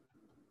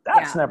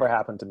 That's never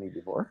happened to me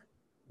before.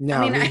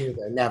 No, me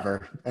neither.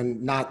 Never,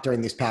 and not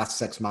during these past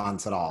 6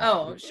 months at all.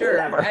 Oh,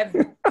 sure. I've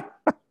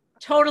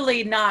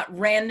totally not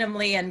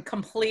randomly and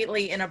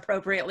completely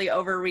inappropriately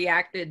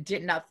overreacted to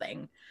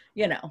nothing,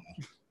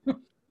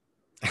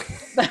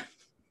 But,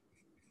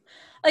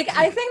 like,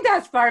 I think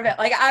that's part of it.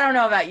 Like, I don't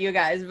know about you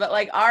guys, but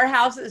like our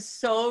house is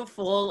so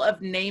full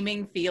of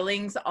naming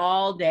feelings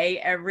all day,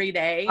 every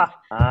day.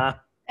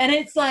 And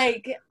it's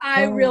like,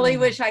 I really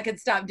wish I could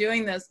stop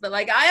doing this, but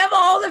like I have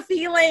all the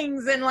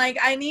feelings and like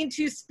I need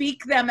to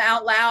speak them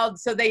out loud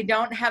so they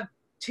don't have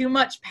too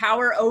much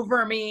power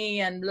over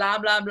me and blah,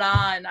 blah,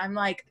 blah. And I'm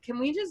like, can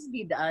we just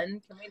be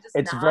done? Can we just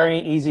It's very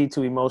easy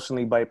to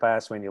emotionally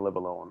bypass when you live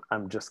alone.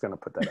 I'm just going to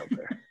put that out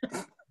there.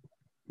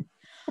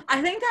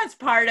 I think that's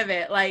part of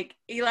it. Like,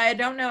 Eli, I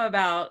don't know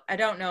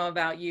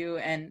about you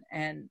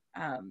and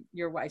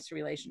your wife's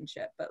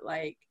relationship, but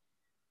like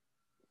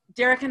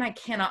Derek and I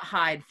cannot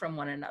hide from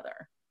one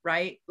another,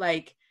 right?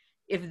 Like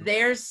if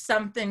there's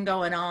something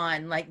going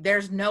on, like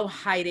there's no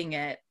hiding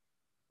it.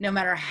 No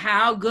matter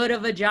how good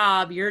of a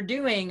job you're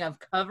doing of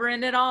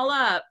covering it all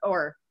up,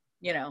 or,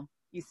 you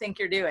think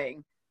you're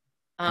doing.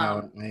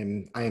 I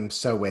am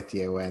so with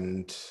you.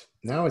 And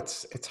no,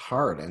 it's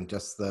hard. And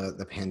just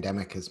the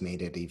pandemic has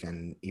made it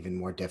even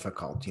more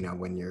difficult.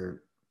 When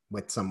you're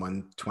with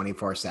someone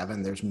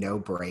 24/7, there's no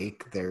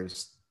break.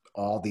 There's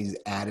all these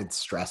added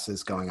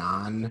stresses going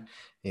on.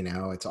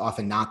 It's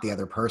often not the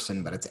other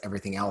person, but it's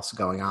everything else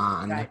going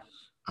on. Right.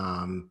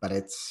 But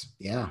it's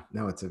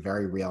a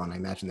very real, and I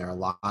imagine there are a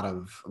lot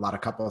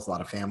of couples, a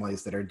lot of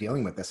families that are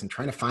dealing with this and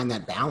trying to find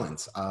that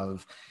balance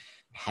of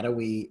how do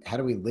we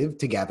live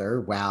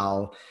together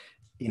while,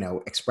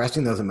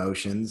 expressing those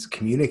emotions,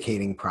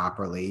 communicating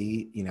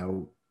properly,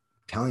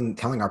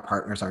 telling our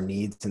partners our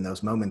needs in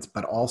those moments,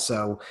 but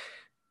also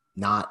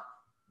not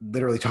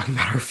literally talking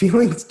about our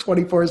feelings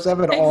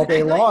 24/7 all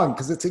day long,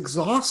 because it's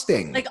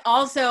exhausting. Like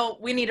also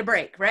we need a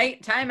break,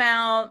 right? Time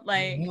out.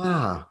 Like,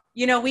 yeah.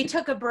 We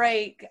took a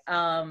break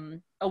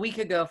a week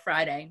ago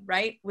Friday,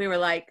 right? We were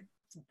like,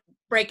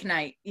 break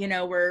night.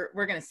 We're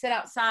going to sit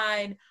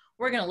outside.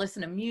 We're going to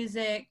listen to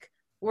music.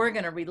 We're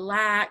going to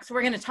relax.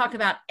 We're going to talk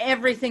about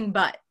everything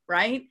but,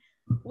 right?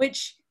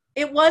 Which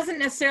it wasn't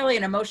necessarily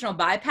an emotional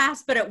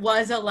bypass, but it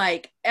was a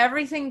like,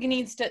 everything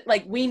needs to,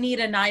 like, we need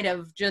a night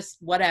of just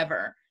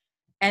whatever.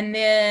 And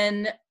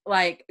then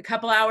like a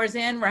couple hours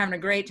in, we're having a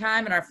great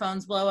time and our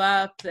phones blow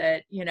up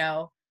that,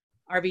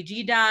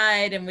 RBG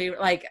died, and we were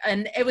like,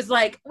 and it was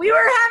like we were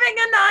having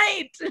a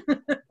night.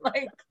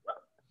 Like,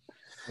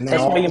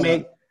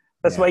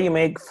 that's why you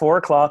make 4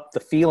 o'clock the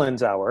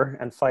feelings hour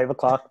and 5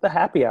 o'clock the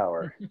happy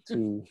hour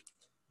to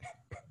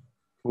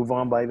move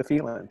on by the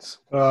feelings.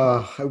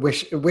 I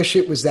wish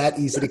it was that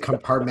easy to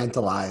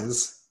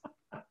compartmentalize.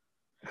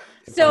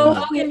 So,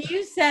 and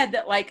you said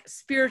that like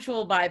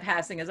spiritual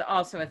bypassing is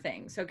also a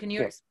thing. So can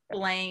you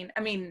explain?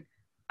 I mean,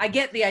 I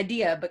get the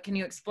idea, but can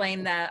you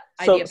explain that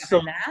idea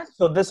behind that?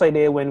 So this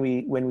idea, when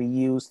we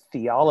use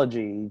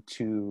theology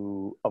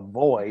to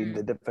avoid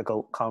the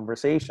difficult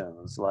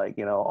conversations, like,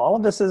 all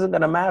of this isn't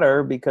going to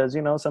matter because,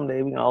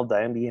 someday we can all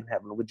die and be in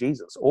heaven with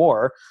Jesus.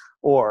 Or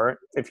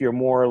if you're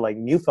more like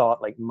New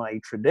Thought, like my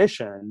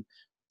tradition,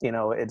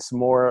 it's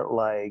more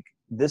like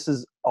this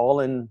is all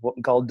in what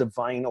we call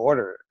divine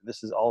order.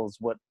 This is all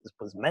what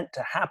was meant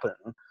to happen.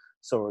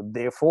 So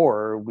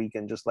therefore we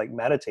can just like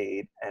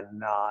meditate and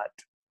not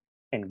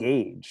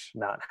engage,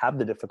 not have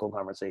the difficult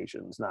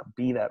conversations, not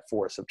be that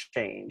force of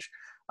change.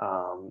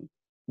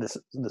 This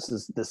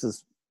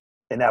is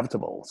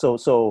inevitable.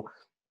 So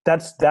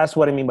that's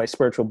what I mean by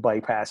spiritual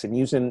bypass, and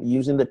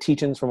using the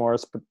teachings from our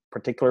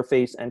particular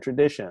faiths and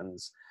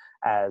traditions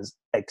as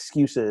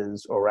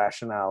excuses or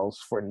rationales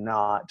for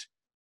not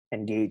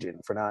engaging,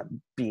 for not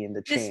being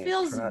the change. This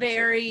feels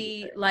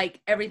very like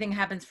everything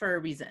happens for a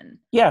reason.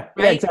 Yeah,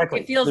 right? Yeah,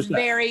 exactly. It feels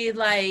very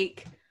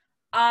like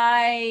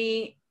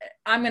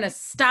I'm going to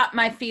stop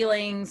my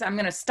feelings. I'm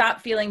going to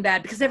stop feeling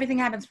bad because everything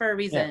happens for a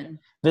reason. Yeah.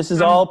 This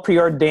is all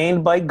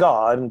preordained by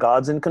God, and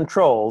God's in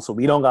control, so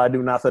we don't got to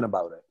do nothing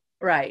about it.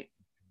 Right.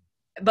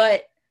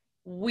 But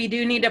we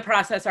do need to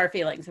process our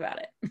feelings about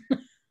it.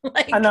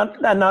 Like, and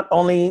not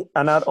only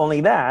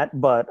that,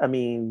 but I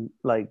mean,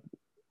 like,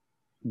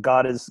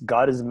 God is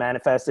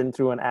manifesting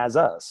through and as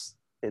us.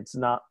 It's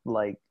not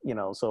like,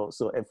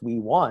 so if we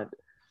want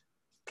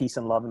peace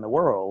and love in the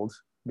world,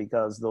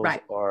 because those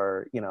Right.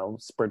 are,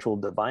 spiritual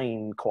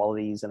divine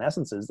qualities and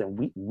essences,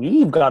 then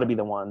we've got to be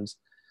the ones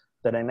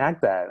that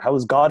enact that. How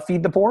does God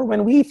feed the poor?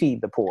 When we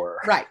feed the poor.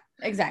 Right.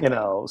 Exactly.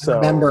 So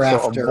Remember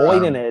after,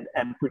 avoiding it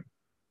and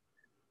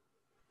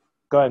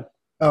go ahead.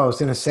 Oh, I was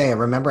going to say, I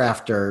remember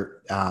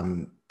after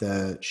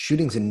the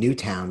shootings in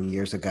Newtown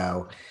years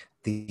ago,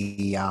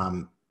 it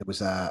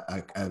was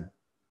a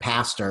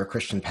pastor, a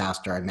Christian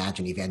pastor, I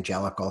imagine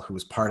evangelical, who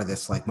was part of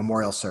this like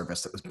memorial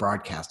service that was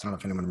broadcast. I don't know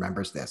if anyone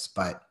remembers this,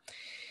 but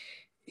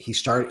he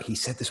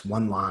said this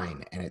one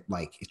line, and it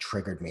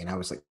triggered me, and I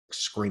was like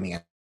screaming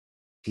at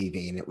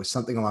TV, and it was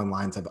something along the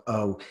lines of,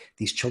 "Oh,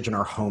 these children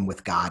are home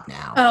with God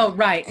now." Oh,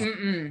 right.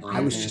 And I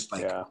was just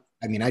like, yeah.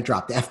 I mean, I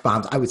dropped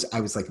F-bombs. I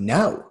was like,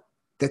 no,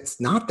 that's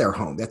not their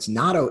home. That's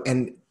not,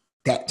 and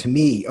that to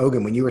me,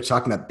 Ogun, when you were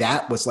talking about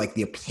that, was like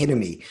the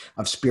epitome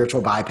of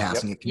spiritual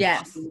bypassing. Yep. It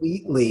Yes.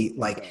 completely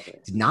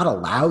did not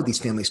allow these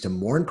families to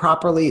mourn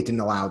properly. It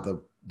didn't allow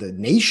the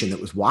nation that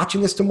was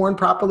watching this to mourn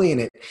properly.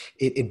 And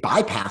it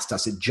bypassed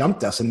us. It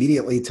jumped us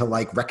immediately to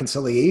like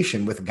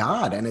reconciliation with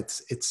God. And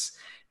it's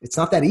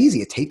not that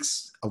easy. It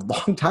takes a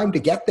long time to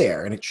get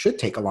there, and it should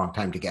take a long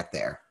time to get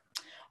there.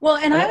 Well,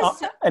 and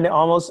it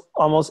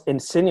almost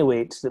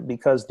insinuates that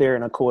because they're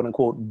in a quote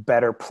unquote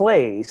better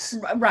place,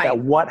 right, that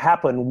what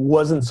happened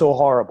wasn't so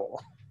horrible,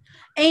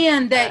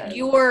 and that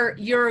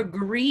your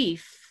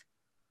grief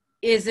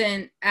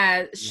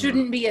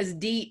shouldn't be as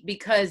deep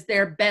because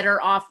they're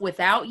better off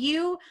without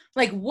you.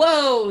 Like,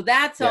 whoa,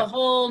 that's a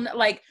whole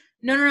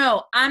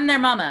no, I'm their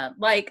mama.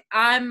 Like,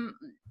 I'm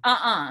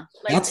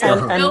like,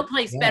 there's no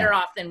place better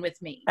off than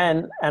with me.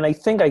 And I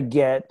think I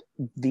get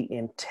the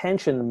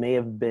intention may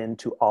have been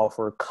to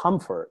offer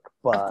comfort,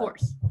 but of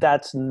course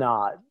that's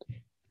not,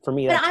 for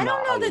me, that's I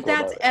not don't know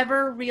that's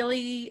ever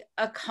really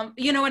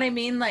you know what I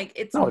mean? Like,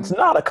 it's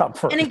not a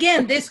comfort. And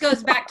again, this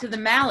goes back to the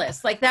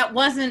malice. Like, that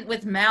wasn't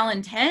with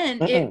malintent.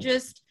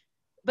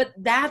 But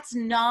that's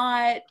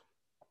not,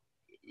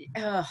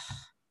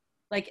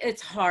 like,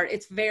 it's hard.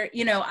 It's very,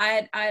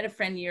 I had a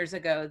friend years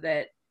ago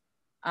that,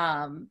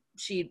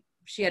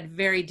 she had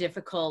very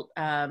difficult,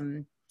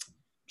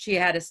 she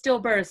had a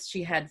stillbirth,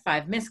 she had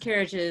 5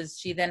 miscarriages,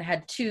 she then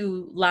had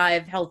 2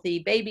 live healthy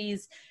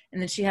babies, and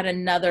then she had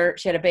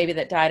a baby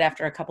that died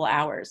after a couple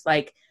hours.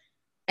 Like,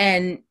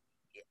 and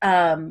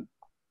I'd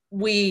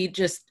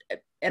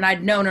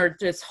known her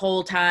this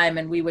whole time,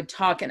 and we would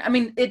talk, and I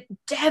mean, it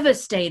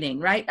devastating,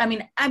 right? I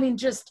mean,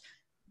 just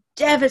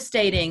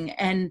devastating.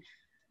 And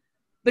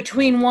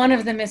between one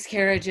of the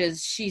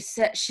miscarriages, she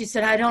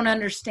said, I don't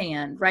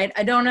understand, right?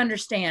 I don't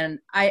understand.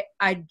 I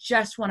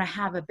just want to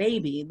have a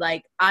baby.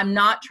 Like, I'm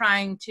not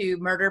trying to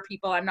murder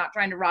people. I'm not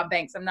trying to rob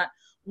banks.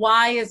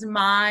 Why is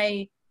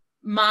my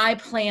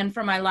plan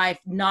for my life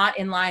not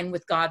in line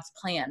with God's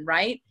plan,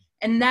 right?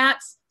 And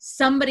that's,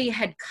 somebody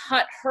had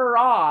cut her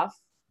off,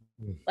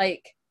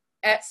 like,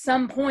 at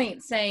some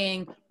point,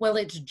 saying, well,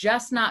 it's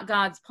just not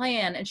God's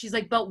plan. And she's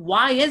like, but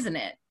why isn't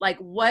it? Like,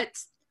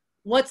 what's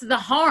the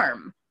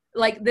harm?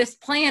 Like, this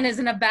plan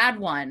isn't a bad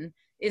one.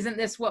 Isn't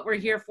this what we're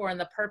here for, and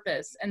the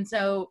purpose? And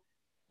so,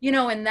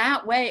 in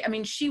that way, I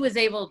mean, she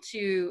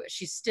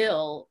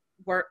still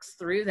works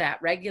through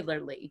that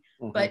regularly,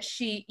 but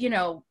she,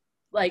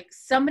 like,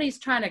 somebody's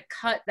trying to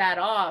cut that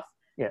off.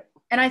 Yeah.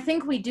 And I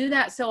think we do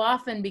that so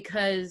often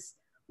because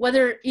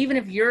even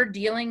if you're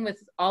dealing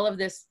with all of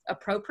this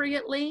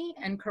appropriately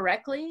and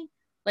correctly,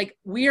 like,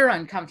 we're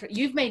uncomfortable.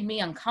 You've made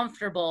me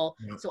uncomfortable.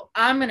 Yeah. So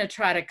I'm going to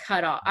try to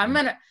cut off. I'm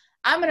going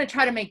to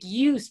try to make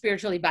you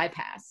spiritually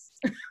bypass.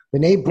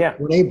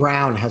 Brene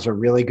Brown has a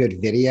really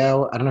good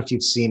video. I don't know if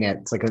you've seen it.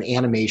 It's like an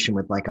animation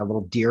with like a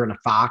little deer and a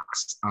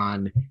fox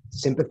on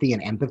sympathy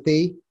and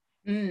empathy.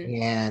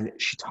 And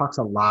she talks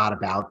a lot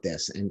about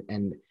this.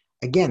 And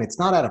again, it's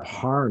not out of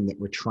harm that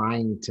we're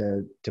trying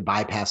to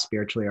bypass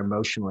spiritually or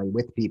emotionally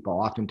with people.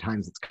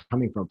 Oftentimes it's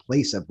coming from a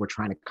place of we're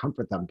trying to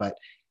comfort them, but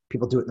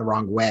people do it in the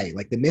wrong way.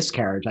 Like the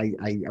miscarriage, I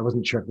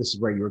wasn't sure if this is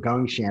where you were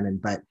going, Shannon,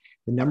 but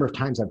the number of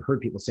times I've heard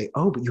people say,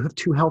 oh, but you have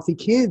 2 healthy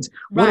kids.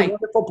 What a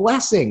wonderful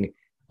blessing.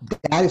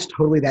 That is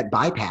totally that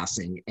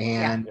bypassing.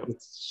 And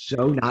it's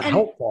so not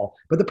helpful.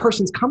 But the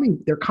person's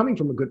they're coming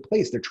from a good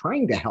place. They're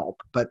trying to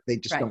help, but they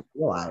just don't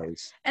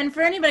realize. And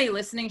for anybody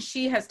listening,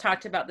 she has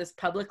talked about this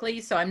publicly,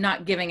 so I'm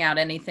not giving out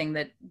anything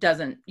that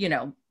doesn't,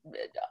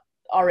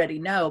 already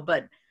know.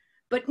 But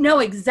no,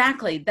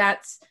 exactly.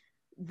 That's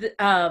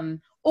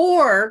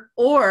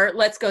or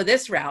let's go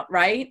this route,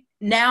 right?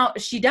 Now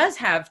she does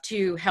have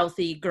 2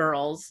 healthy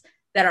girls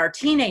that are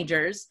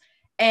teenagers,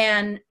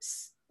 and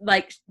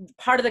like,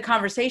 part of the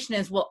conversation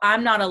is, well,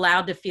 I'm not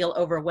allowed to feel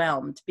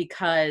overwhelmed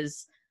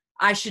because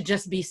I should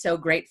just be so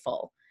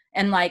grateful.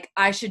 And like,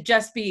 I should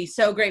just be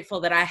so grateful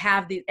that I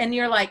have these. And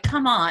you're like,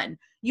 come on,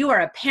 you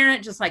are a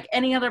parent just like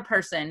any other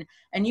person,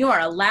 and you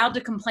are allowed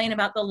to complain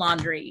about the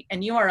laundry,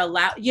 and you are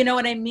allowed, you know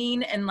what I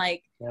mean? And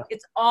like,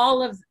 it's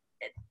all of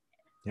it.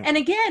 Yeah. And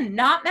again,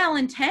 not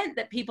malintent,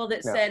 that people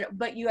that said,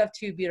 but you have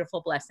 2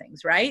 beautiful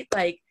blessings, right?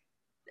 Like,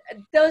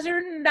 those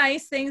are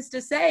nice things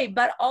to say,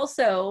 but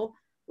also,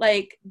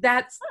 like,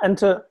 that's, and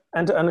to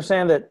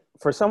understand that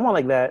for someone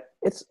like that,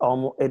 it's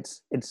almost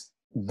it's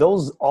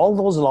those all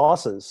those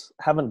losses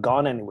haven't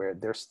gone anywhere.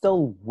 They're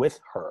still with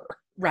her.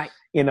 Right.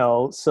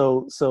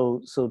 So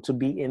to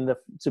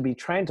be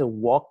trying to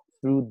walk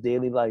through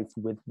daily life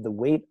with the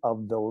weight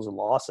of those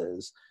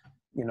losses,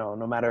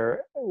 no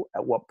matter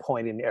at what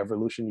point in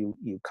evolution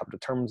you come to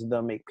terms with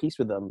them, make peace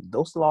with them,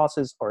 those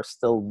losses are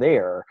still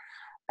there.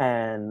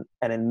 And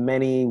in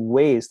many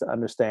ways, to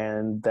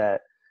understand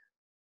that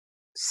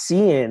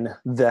seeing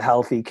the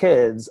healthy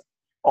kids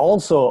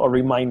also a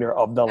reminder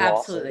of the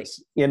Absolutely.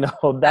 losses.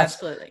 That's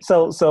Absolutely.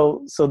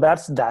 So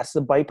that's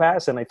the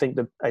bypass. And I think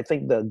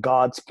the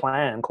God's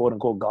plan, quote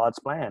unquote God's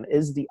plan,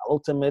 is the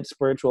ultimate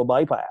spiritual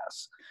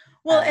bypass.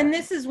 Well, and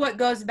this is what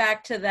goes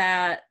back to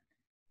that,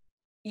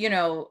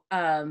 New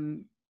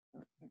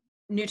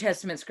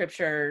Testament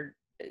scripture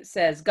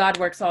says God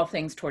works all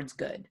things towards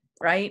good,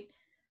 right?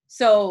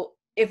 So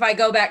if I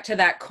go back to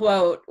that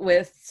quote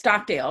with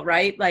Stockdale,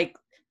 right? Like,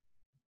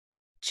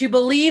 to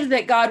believe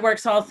that God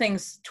works all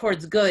things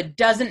towards good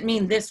doesn't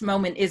mean this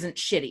moment isn't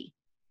shitty,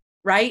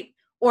 right?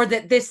 Or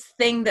that this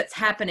thing that's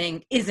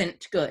happening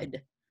isn't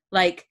good.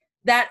 Like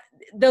that,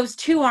 those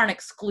two aren't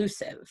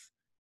exclusive.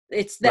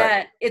 It's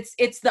that right.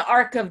 It's the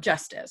arc of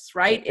justice,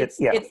 right? It's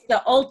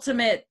the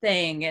ultimate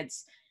thing.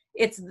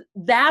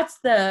 That's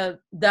the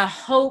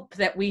hope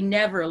that we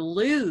never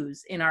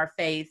lose in our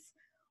faith,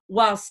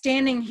 while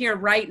standing here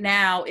right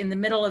now in the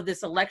middle of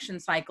this election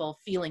cycle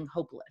feeling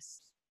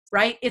hopeless,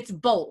 right? It's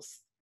both.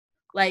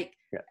 Like,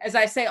 as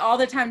I say all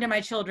the time to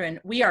my children,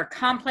 we are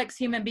complex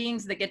human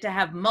beings that get to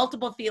have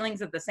multiple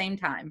feelings at the same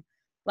time.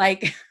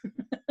 Like,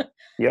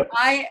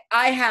 I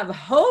have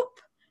hope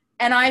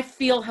and I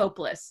feel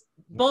hopeless.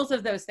 Both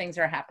of those things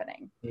are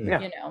happening,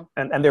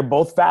 And they're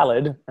both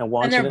valid,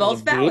 and they're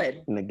both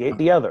valid. Negate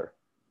the other.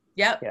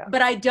 Yeah.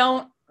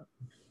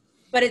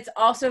 But it's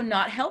also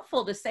not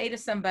helpful to say to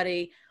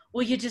somebody,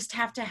 well, you just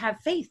have to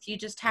have faith. You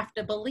just have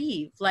to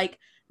believe. Like,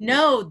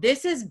 no,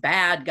 this is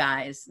bad,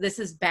 guys. This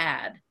is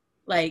bad.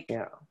 Like,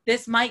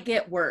 this might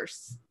get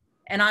worse.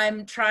 And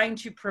I'm trying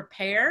to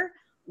prepare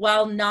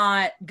while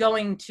not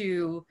going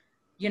to,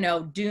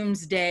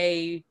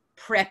 doomsday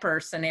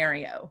prepper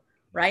scenario,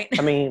 right?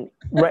 I mean,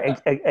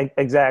 right,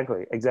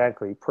 exactly.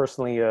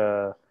 Personally,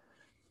 I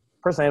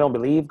don't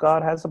believe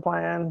God has a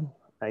plan.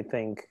 I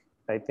think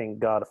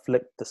God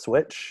flipped the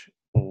switch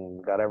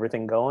and got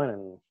everything going,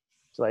 and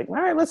it's like, all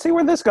right, let's see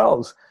where this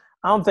goes.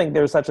 I don't think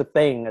there's such a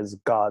thing as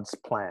God's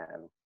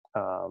plan.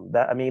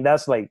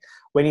 That's like,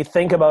 when you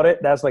think about it,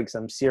 that's like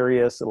some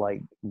serious,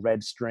 like,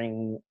 red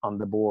string on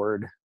the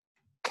board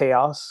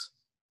chaos.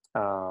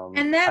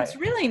 And that's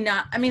really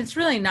not, it's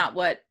really not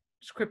what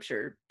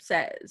scripture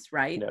says,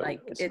 right? No,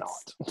 like it's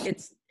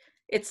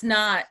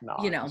not,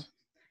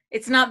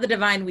 it's not the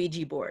divine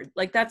Ouija board.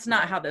 Like, that's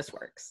not how this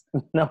works.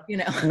 No,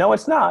 no,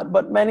 it's not.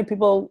 But many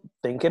people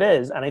think it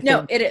is. And I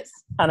think it is.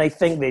 And I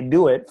think they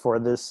do it for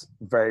this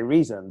very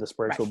reason, the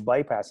spiritual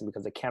bypassing,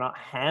 because they cannot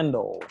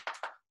handle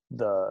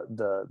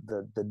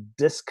the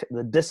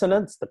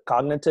dissonance, the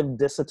cognitive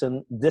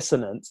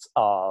dissonance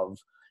of,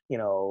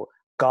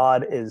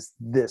 God is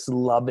this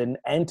loving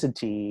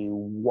entity.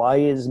 Why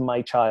is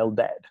my child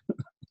dead?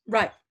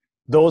 Right.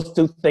 Those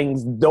two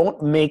things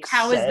don't make sense.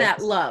 How is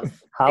that love?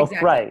 Exactly.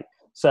 Right.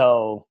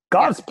 So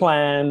God's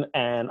plan,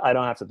 and I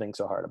don't have to think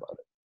so hard about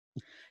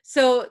it.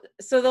 So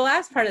the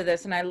last part of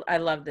this, and I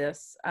love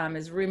this,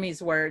 is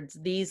Rumi's words: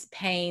 "These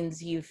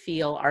pains you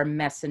feel are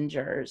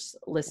messengers.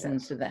 Listen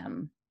to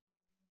them."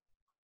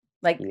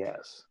 Like,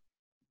 yes.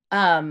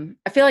 I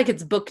feel like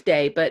it's book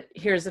day, but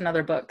here's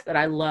another book that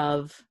I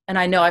love, and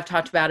I know I've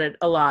talked about it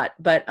a lot,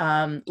 but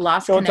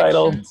Lost Show Connections.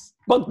 Title,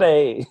 book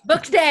day.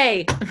 Book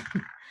day.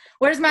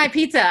 Where's my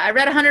pizza? I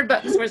read 100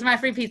 books. Where's my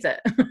free pizza?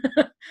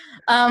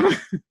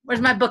 Where's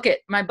my book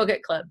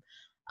it club?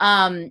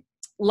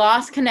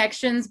 Lost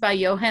Connections by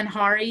Johann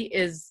Hari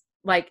is,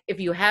 like, if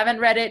you haven't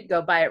read it,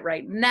 go buy it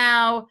right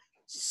now.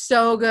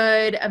 So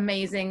good,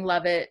 amazing,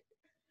 love it.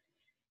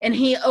 And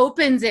he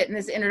opens it in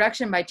this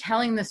introduction by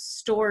telling the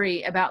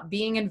story about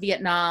being in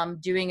Vietnam,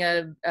 doing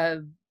a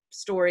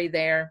story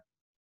there.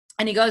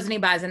 And he goes and he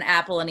buys an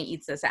apple and he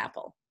eats this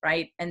apple,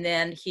 right? And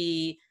then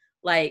he,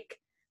 like,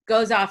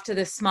 goes off to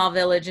this small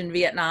village in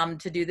Vietnam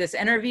to do this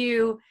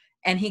interview,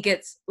 and he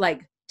gets,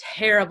 like,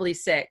 terribly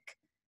sick,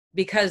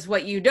 because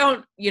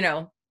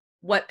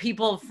what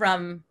people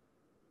from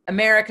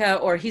America,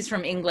 or he's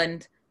from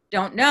England,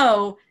 don't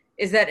know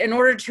is that in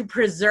order to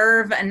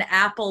preserve an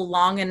apple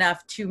long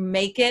enough to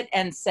make it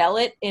and sell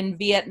it in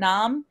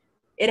Vietnam,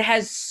 it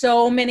has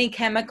so many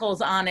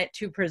chemicals on it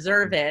to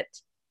preserve it.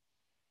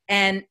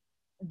 And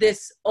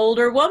this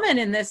older woman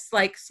in this,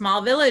 like,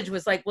 small village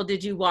was like, well,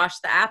 did you wash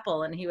the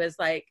apple? And he was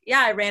like, yeah,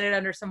 I ran it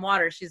under some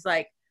water. She's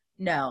like,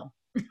 no.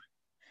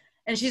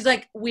 And she's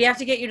like, we have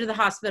to get you to the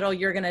hospital.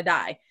 You're going to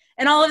die.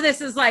 And all of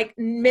this is, like,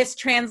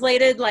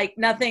 mistranslated, like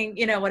nothing,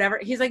 whatever.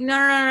 He's like,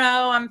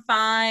 no, I'm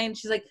fine.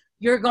 She's like,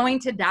 you're going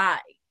to die,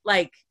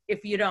 like,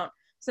 if you don't.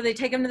 So they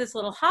take him to this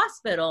little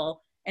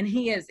hospital, and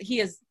he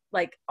is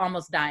like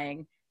almost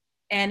dying.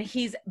 And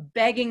he's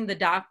begging the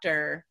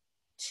doctor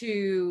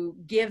to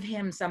give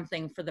him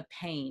something for the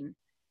pain.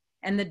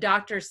 and the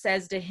doctor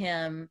says to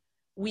him,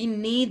 we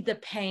need the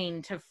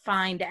pain to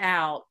find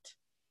out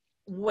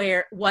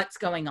what's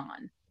going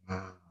on.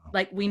 Wow.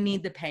 Like, we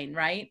need the pain,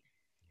 right?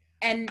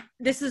 And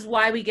this is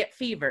why we get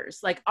fevers.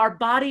 Like, our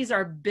bodies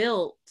are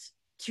built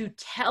to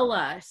tell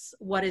us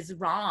what is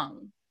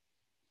wrong.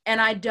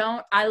 And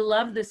I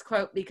love this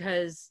quote,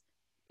 because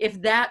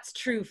if that's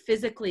true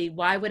physically,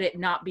 why would it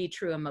not be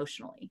true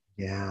emotionally?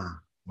 Yeah.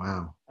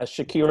 Wow. As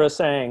Shakira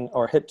sang,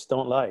 our hips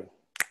don't lie.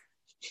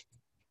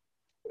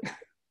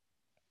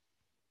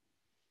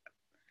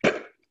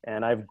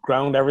 And I've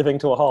ground everything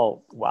to a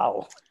halt.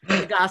 Wow.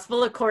 The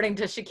gospel according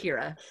to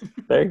Shakira.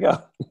 There you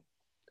go.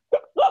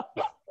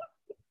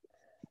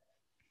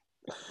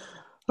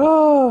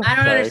 Oh, I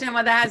don't sorry. understand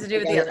what that has to do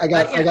with the other.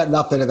 I got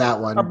nothing to that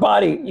one. Our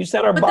body, you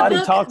said our But the body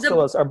book- talks to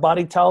us. Our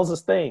body tells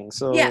us things.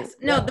 So Yes.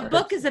 No, yeah, the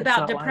book is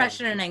about not lying.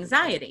 depression and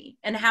anxiety,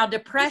 and how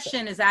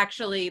depression is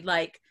actually,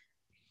 like,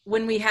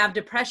 when we have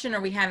depression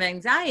or we have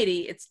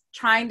anxiety, it's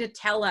trying to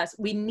tell us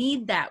we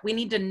need that. We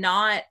need to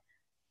not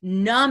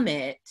numb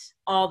it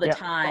all the Yeah.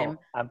 time,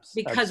 Oh,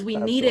 because we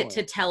need it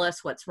to absolutely. tell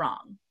us what's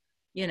wrong,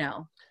 you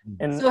know?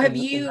 And, So have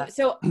and you, that-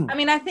 so, I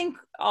mean, I think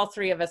all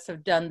three of us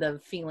have done the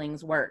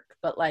feelings work,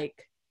 but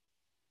like,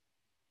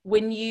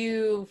 when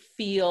you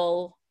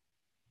feel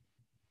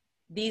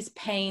these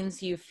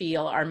pains you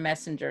feel are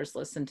messengers,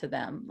 listen to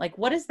them. Like,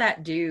 what does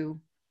that do?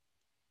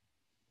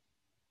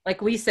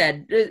 Like we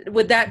said,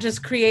 would that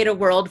just create a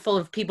world full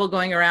of people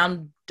going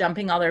around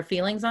dumping all their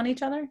feelings on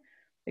each other?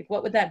 Like,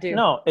 what would that do?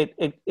 No,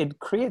 it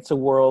creates a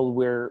world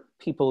where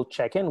people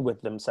check in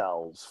with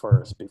themselves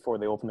first before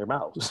they open their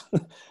mouths.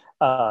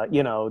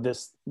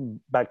 This,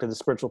 back to the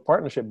spiritual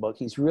partnership book,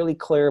 he's really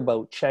clear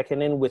about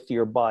checking in with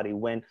your body.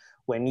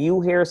 When you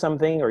hear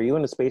something, or you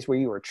in a space where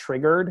you are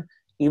triggered,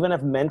 even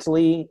if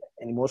mentally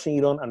and emotionally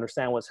you don't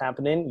understand what's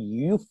happening,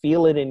 you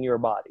feel it in your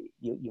body.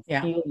 You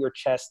feel your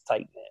chest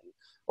tightening,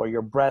 or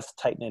your breath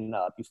tightening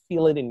up. You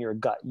feel it in your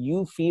gut.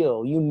 You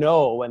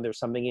know when there's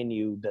something in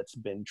you that's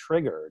been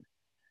triggered.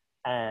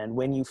 And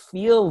when you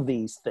feel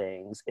these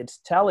things, it's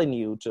telling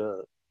you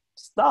to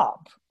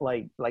stop,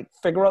 like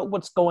figure out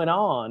what's going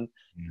on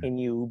in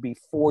you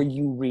before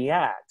you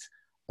react.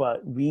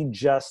 But we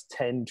just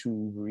tend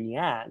to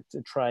react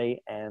to try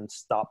and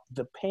stop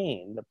the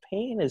pain. The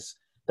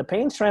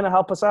pain's trying to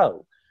help us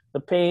out.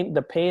 The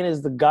pain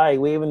is the guy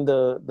waving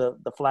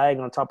the flag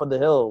on top of the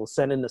hill,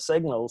 sending the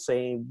signal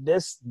saying,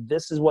 this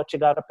is what you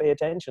got to pay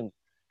attention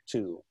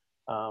to.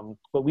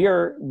 But we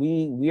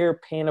are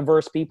pain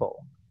averse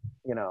people,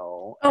 you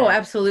know. Oh,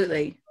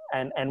 absolutely.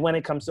 And when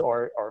it comes to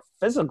our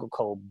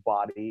physical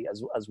body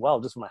as well,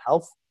 just from a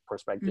health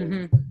perspective,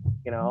 Mm-hmm.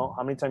 you know,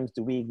 how many times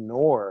do we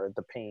ignore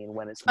the pain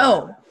when it's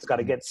got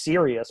to get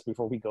serious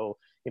before we go,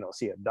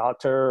 see a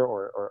doctor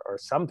or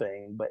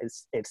something? But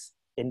it's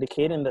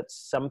indicating that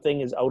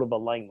something is out of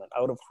alignment,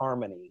 out of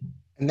harmony.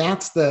 And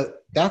that's the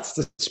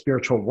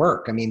spiritual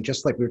work. I mean,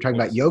 just like we were talking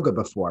about yoga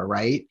before,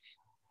 right?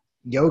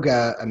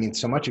 Yoga, I mean,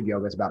 so much of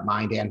yoga is about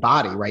mind and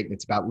body, right? And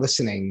it's about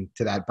listening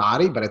to that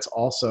body, but it's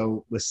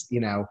also,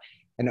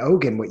 and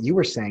Ogun, what you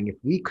were saying, if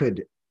we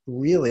could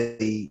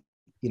really,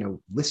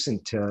 listen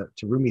to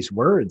Rumi's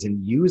words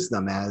and use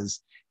them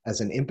as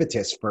an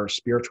impetus for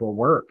spiritual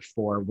work,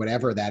 for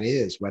whatever that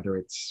is, whether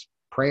it's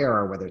prayer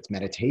or whether it's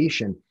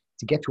meditation,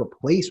 to get to a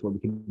place where we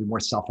can be more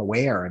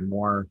self-aware and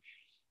more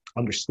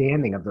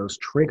understanding of those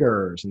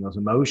triggers and those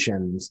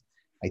emotions.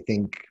 I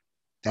think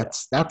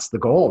that's the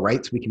goal,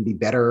 right? So we can be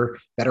better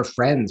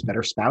friends,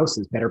 better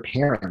spouses, better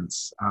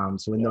parents.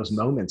 So in those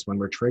moments when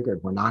we're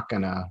triggered, we're not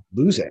going to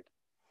lose it.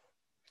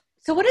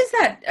 So what is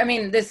that? I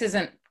mean, this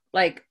isn't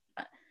like,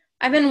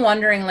 I've been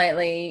wondering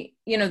lately,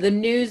 the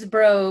news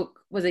broke,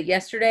 was it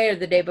yesterday or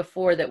the day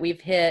before, that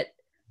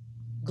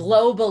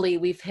globally,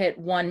 we've hit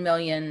 1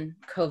 million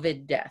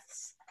COVID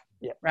deaths.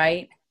 Yeah.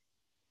 Right.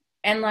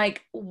 And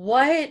like,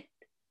 what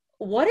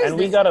is and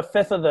we got a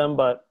fifth of them,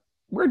 but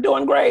we're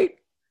doing great.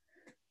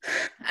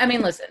 I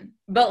mean, listen,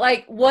 but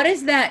like, what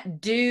does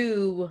that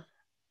do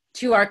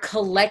to our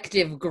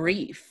collective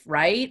grief?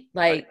 Right.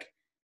 Like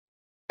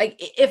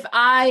if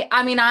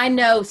I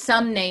know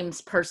some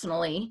names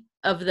personally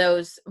of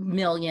those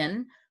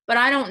million, but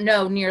I don't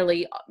know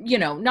nearly,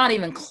 not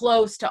even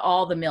close to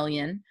all the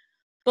million,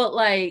 but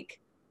like,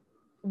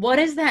 what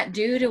does that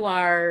do to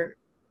our,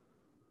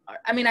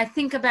 I mean, I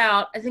think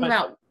about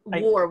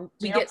war.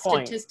 We get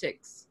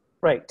statistics.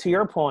 Right. To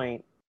your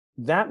point,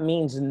 that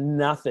means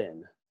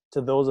nothing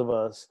to those of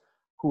us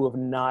who have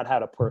not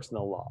had a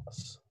personal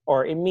loss,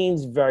 or it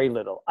means very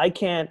little. I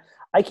can't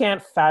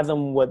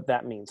fathom what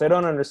that means. I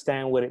don't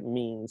understand what it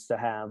means to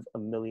have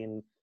 1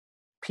 million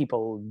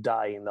people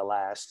die in the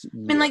last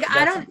year. I mean, like,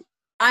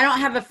 I don't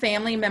have a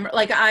family member.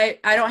 Like, I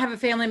don't have a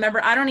family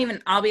member.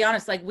 I'll be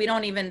honest, like, we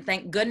don't even,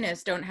 thank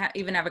goodness, don't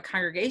even have a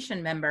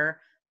congregation member,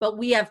 but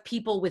we have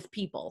people with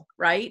people,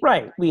 right?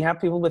 Right. We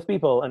have people with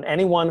people, and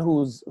anyone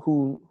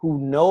who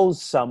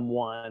knows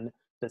someone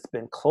that's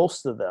been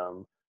close to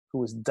them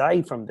who has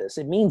died from this,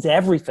 it means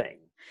everything.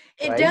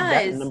 It right?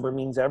 does. That number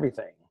means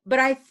everything. But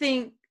I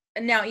think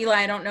now, Eli,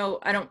 I don't know.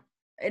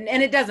 and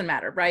it doesn't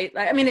matter, right?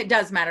 I mean, it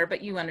does matter,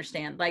 but you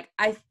understand. Like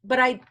but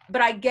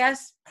I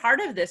guess part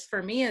of this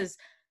for me is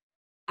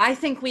I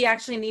think we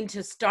actually need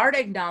to start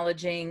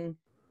acknowledging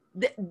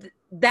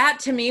that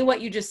to me,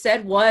 what you just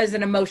said was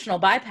an emotional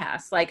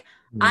bypass. Like,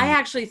 I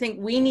actually think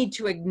we need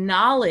to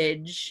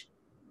acknowledge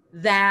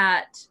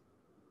that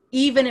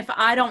even if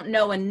I don't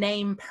know a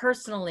name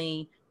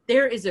personally,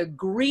 there is a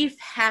grief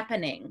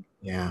happening.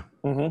 Yeah.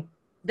 Mm-hmm.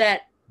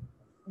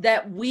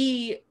 That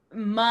we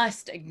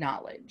must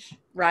acknowledge,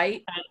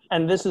 right?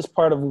 And this is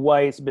part of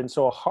why it's been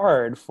so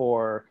hard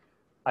for,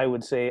 I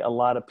would say, a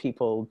lot of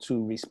people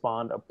to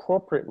respond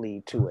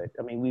appropriately to it.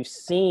 I mean, we've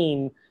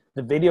seen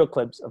the video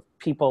clips of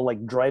people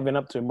like driving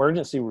up to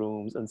emergency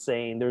rooms and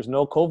saying there's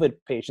no COVID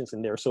patients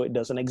in there, so it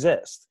doesn't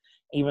exist,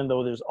 even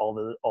though there's all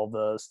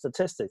the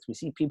statistics. We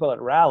see people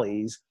at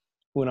rallies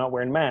who are not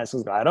wearing masks.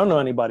 I don't know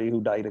anybody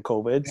who died of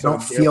COVID. They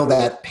don't feel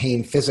that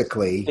pain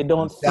physically. They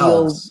don't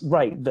themselves. Feel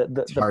right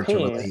the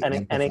pain,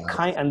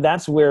 and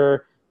that's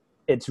where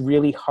it's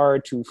really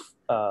hard to.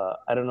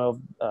 I don't know if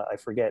I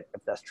forget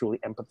if that's truly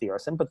empathy or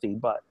sympathy,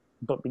 but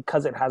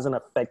because it hasn't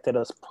affected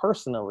us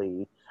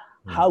personally,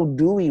 how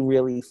do we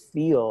really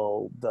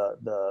feel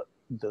the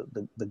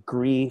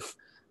grief,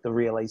 the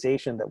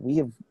realization that we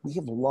have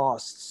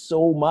lost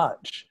so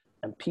much,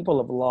 and people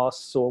have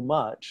lost so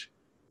much,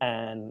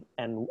 and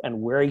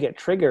where I get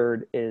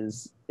triggered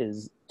is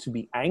to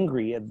be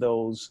angry at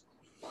those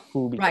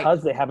who,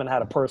 because they haven't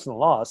had a personal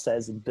loss,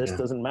 says this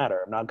doesn't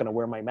matter. I'm not going to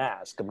wear my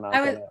mask.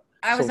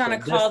 I was on a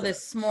call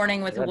this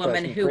morning with a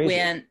woman who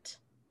went,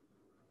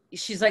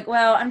 she's like,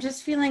 well, I'm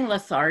just feeling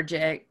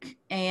lethargic,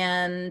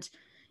 and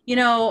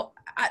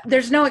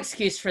there's no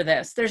excuse for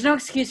this. There's no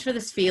excuse for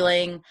this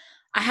feeling.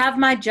 I have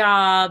my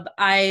job.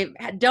 I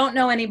don't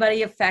know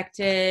anybody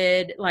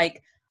affected.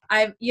 Like,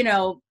 I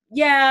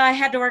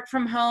had to work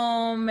from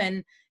home,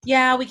 and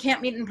yeah, we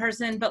can't meet in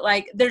person, but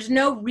like, there's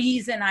no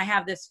reason I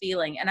have this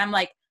feeling. And I'm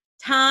like,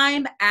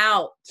 time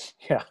out.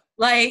 Yeah.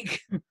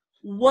 Like,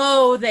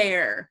 whoa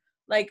there.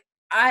 Like,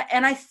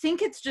 I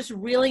think it's just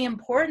really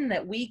important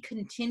that we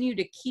continue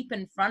to keep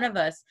in front of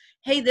us,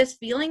 hey, this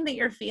feeling that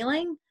you're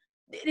feeling,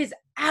 it is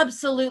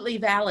absolutely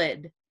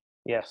valid.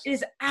 Yes. It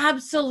is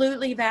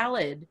absolutely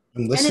valid.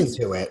 And listen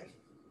to it.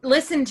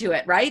 Listen to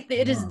it, right?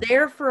 It is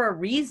there for a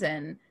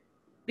reason,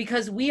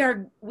 because we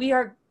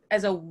are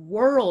as a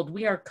world,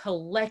 we are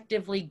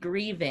collectively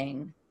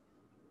grieving.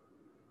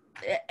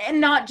 And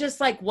not just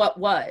like what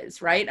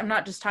was, right? I'm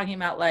not just talking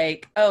about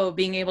like,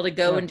 being able to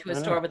go into a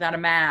store without a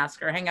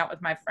mask or hang out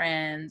with my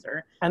friends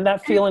and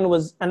that feeling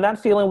was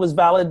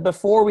valid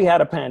before we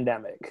had a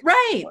pandemic.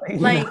 Right.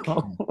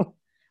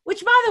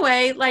 Which, by the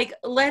way, like,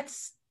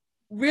 let's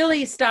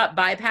really stop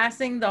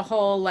bypassing the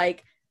whole,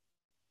 like,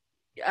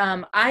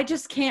 I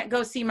just can't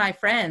go see my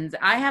friends.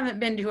 I haven't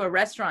been to a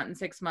restaurant in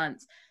 6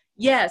 months.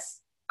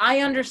 Yes, I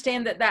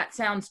understand that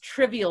sounds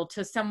trivial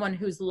to someone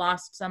who's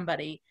lost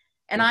somebody.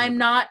 And I'm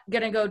not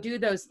going to go do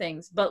those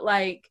things. But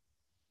like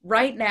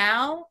right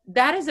now,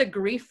 that is a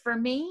grief for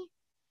me.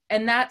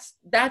 And that's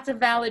a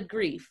valid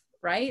grief,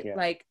 right? Yeah.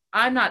 Like,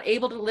 I'm not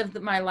able to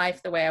live my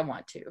life the way I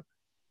want to.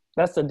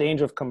 That's the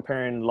danger of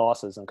comparing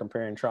losses and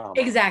comparing trauma.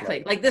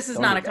 Exactly. Like this is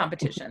not a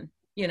competition,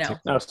 No,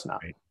 it's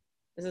not.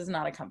 This is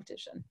not a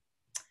competition.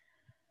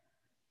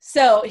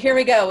 So here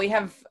we go. We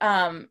have,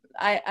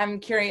 I'm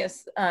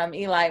curious,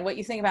 Eli, what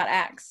you think about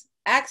Acts.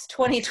 Acts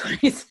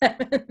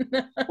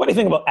 20:27. What do you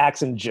think about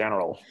Acts in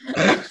general?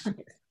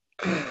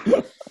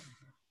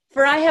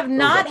 For I have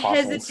not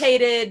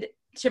hesitated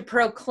to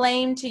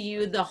proclaim to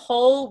you the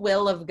whole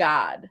will of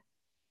God.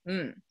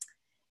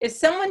 If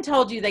someone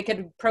told you they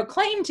could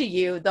proclaim to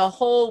you the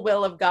whole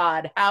will of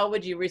God, how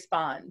would you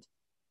respond?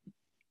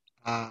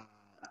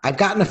 I've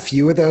gotten a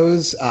few of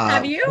those.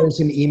 Have you?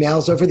 In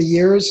emails over the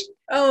years.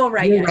 Oh,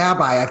 right. Dear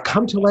Rabbi, I've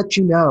come to let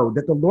you know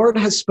that the Lord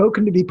has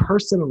spoken to me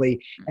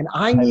personally, and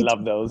I need to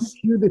tell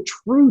you the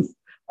truth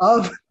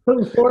of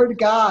the Lord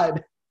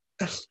God.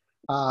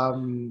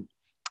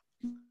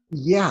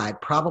 Yeah,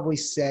 I'd probably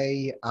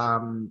say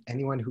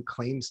anyone who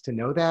claims to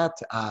know that,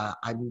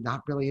 I'm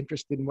not really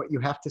interested in what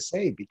you have to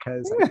say,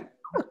 because I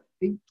don't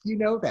think you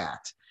know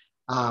that.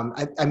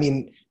 I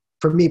mean,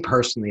 for me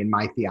personally, in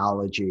my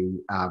theology,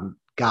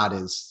 God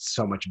is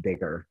so much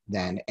bigger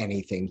than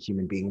anything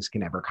human beings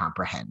can ever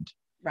comprehend.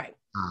 Right.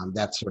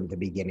 That's sort of the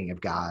beginning of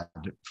God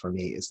for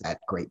me, is that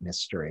great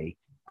mystery.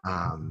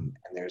 And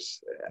there's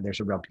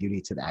a real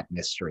beauty to that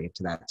mystery,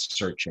 to that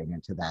searching,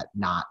 and to that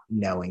not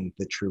knowing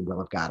the true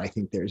will of God. I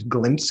think there's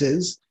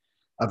glimpses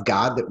of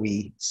God that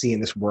we see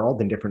in this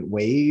world in different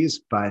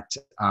ways, but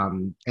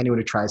anyone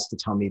who tries to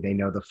tell me they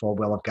know the full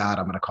will of God,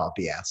 I'm going to call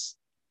BS.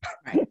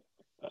 Right.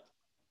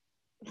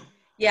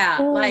 Yeah,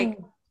 like,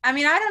 I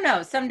mean, I don't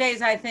know. Some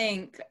days I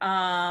think,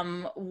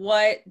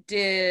 what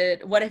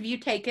have you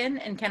taken,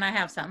 and can I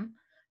have some?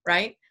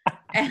 Right?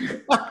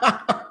 And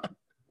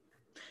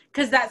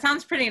because that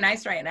sounds pretty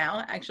nice right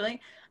now,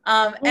 actually.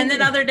 And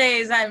then other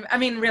days I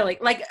mean, really,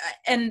 like,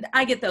 and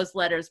I get those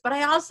letters, but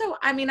I also,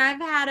 I mean,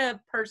 I've had a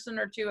person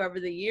or two over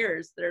the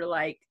years that are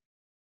like,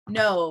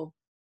 no,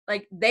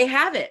 like they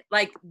have it.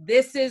 Like,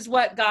 this is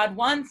what God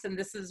wants, and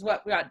this is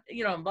what God,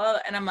 blah,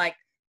 and I'm like,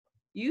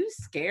 you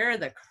scare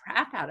the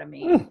crap out of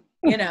me,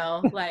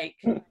 like.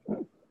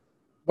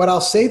 What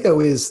I'll say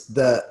though is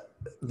the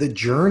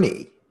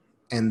journey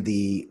and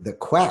the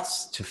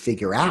quest to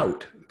figure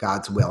out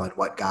God's will and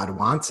what God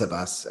wants of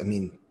us. I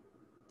mean,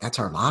 that's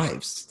our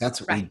lives.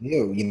 That's what Right. we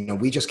do.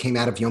 We just came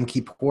out of Yom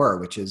Kippur,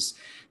 which is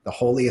the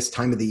holiest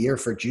time of the year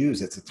for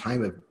Jews. It's a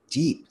time of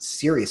deep,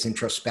 serious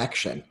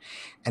introspection.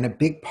 And a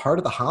big part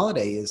of the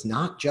holiday is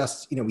not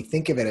just, we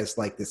think of it as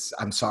like this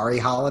I'm sorry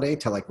holiday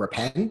to like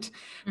repent,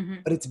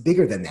 but it's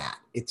bigger than that.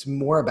 It's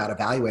more about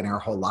evaluating our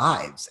whole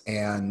lives.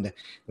 And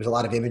there's a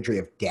lot of imagery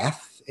of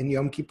death in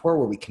Yom Kippur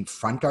where we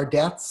confront our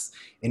deaths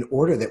in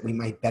order that we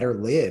might better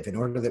live, in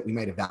order that we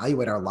might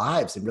evaluate our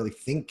lives and really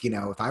think,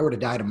 if I were to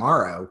die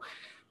tomorrow,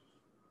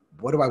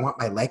 what do I want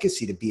my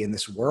legacy to be in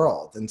this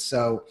world? And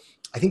so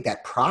I think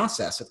that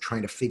process of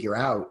trying to figure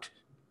out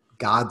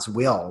God's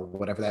will,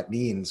 whatever that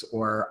means,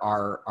 or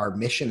our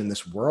mission in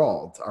this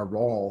world, our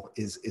role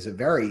is a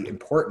very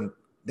important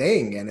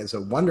thing and is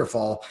a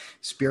wonderful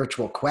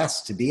spiritual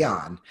quest to be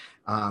on.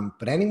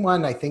 But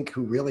anyone I think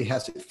who really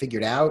has it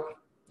figured out,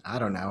 I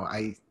don't know.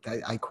 I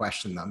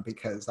question them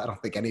because I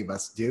don't think any of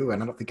us do.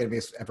 And I don't think any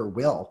of us ever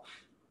will.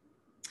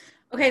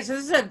 Okay, so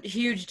this is a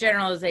huge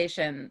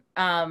generalization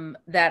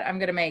that I'm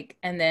going to make,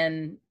 and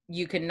then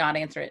you can not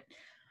answer it.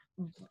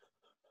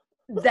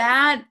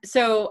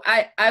 So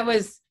I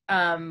was,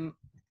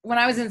 when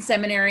I was in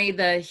seminary,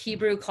 the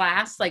Hebrew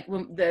class, like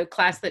the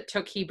class that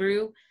took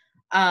Hebrew,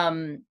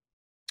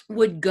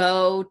 would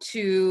go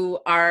to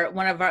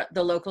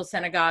the local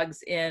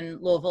synagogues in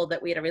Louisville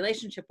that we had a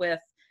relationship with.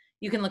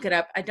 You can look it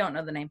up. I don't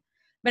know the name,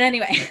 but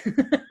anyway,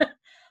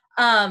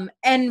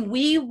 and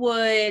we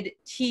would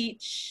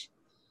teach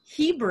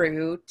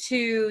Hebrew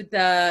to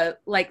the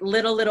like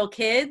little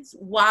kids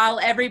while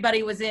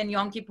everybody was in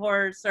Yom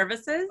Kippur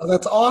services. Oh,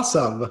 that's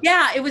awesome.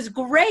 Yeah, it was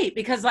great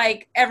because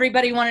like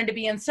everybody wanted to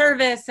be in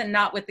service and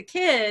not with the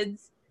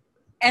kids.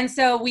 And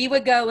so we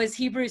would go as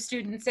Hebrew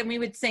students and we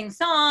would sing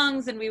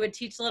songs and we would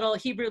teach little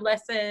Hebrew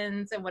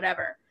lessons and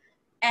whatever.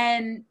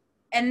 And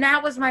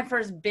that was my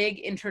first big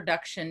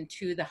introduction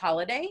to the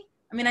holiday.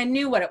 I mean, I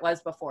knew what it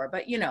was before,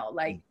 but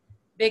like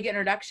big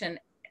introduction.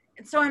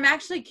 And so I'm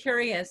actually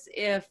curious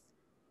if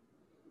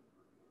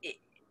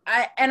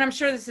and I'm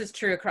sure this is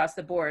true across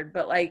the board,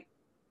 but like,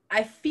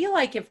 I feel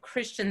like if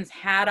Christians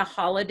had a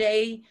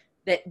holiday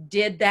that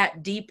did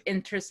that deep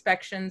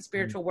introspection,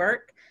 spiritual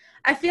work,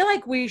 I feel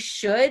like we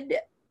should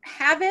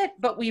have it,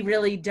 but we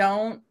really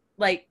don't.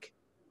 Like,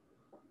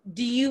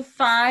 do you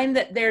find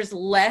that there's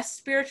less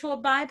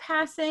spiritual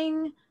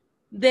bypassing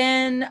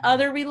than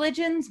other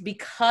religions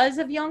because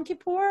of Yom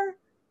Kippur?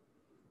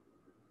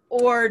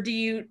 Or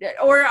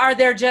are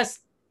there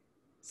just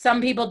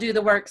some people do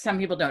the work, some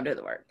people don't do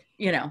the work,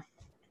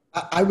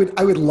 I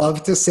would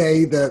love to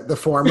say the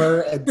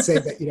former and say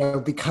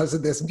that, because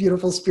of this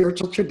beautiful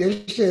spiritual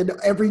tradition,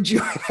 every Jew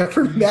I've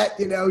ever met,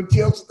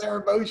 deals with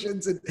their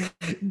emotions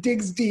and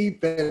digs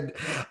deep. And,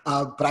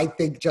 but I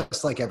think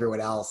just like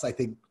everyone else, I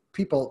think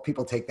people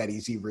take that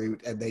easy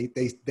route and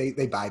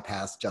they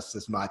bypass just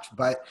as much.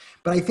 But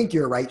I think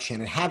you're right,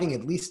 Shannon, having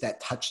at least that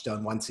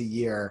touchstone once a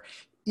year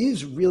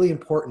is really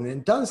important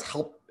and does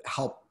help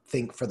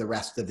think for the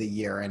rest of the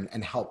year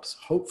and helps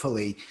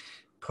hopefully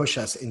push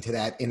us into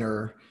that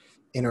inner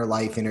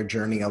life, inner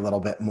journey a little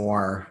bit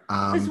more.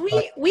 Because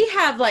we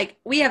have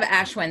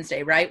Ash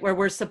Wednesday, right? Where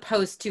we're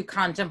supposed to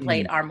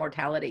contemplate our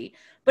mortality,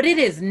 but it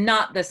is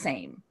not the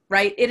same,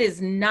 right? It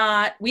is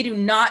not, we do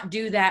not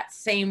do that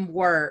same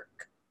work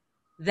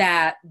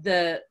that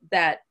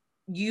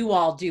you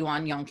all do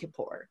on Yom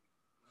Kippur.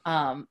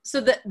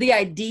 So the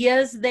idea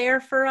is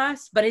there for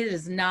us, but it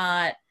is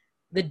not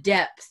the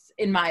depth,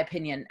 in my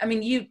opinion. I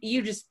mean,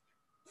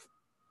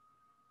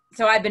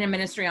 so I've been in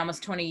ministry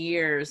almost 20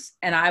 years,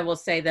 and I will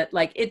say that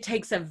like it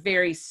takes a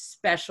very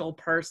special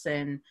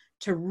person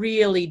to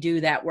really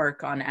do that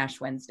work on Ash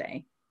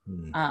Wednesday.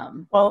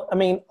 Well, I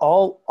mean,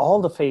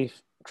 all the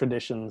faith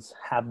traditions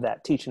have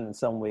that teaching in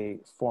some way,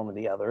 form, or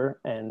the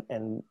other,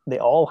 and they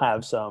all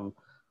have some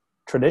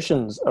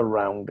traditions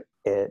around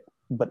it.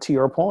 But to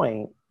your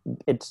point,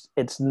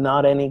 it's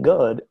not any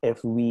good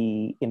if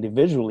we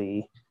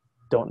individually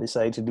don't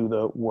decide to do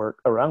the work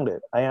around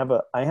it. I have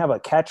a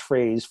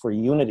catchphrase for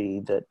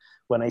unity that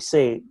when I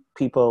say,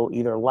 people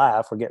either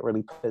laugh or get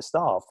really pissed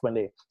off when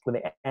they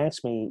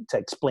ask me to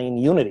explain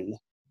unity,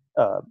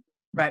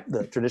 right,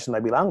 the tradition I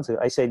belong to.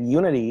 I said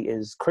unity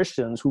is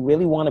Christians who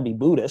really want to be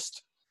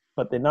Buddhist,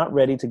 but they're not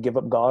ready to give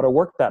up God or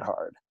work that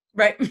hard.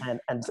 Right.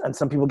 And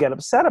some people get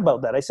upset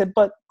about that. I said,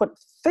 but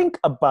think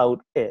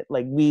about it.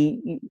 Like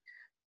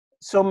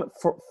so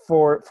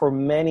for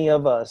many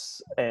of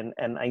us, and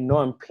I know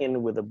I'm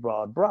pinned with a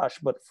broad brush,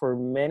 but for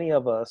many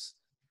of us,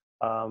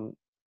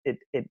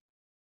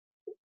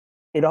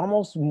 it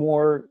almost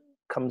more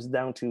comes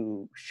down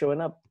to showing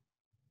up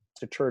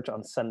to church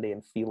on Sunday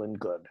and feeling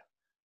good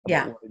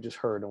about what I just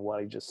heard and what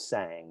I just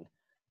sang,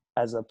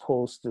 as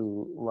opposed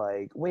to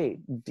like, wait,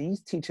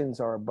 these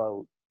teachings are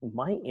about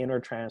my inner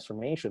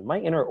transformation, my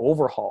inner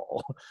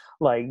overhaul.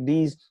 Like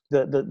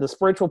the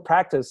spiritual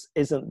practice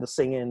isn't the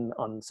singing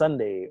on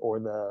Sunday or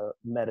the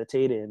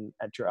meditating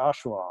at your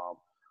ashram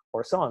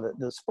or so on.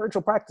 The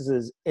spiritual practice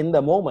is in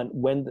the moment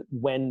when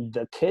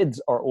the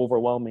kids are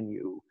overwhelming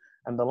you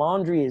and the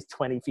laundry is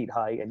 20 feet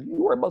high and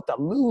you are about to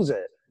lose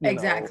it.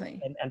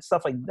 Exactly. And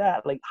stuff like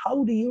that. Like,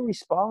 how do you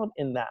respond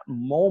in that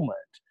moment?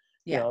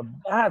 Yeah.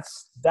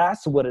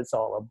 That's what it's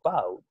all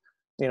about.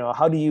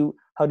 How do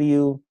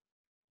you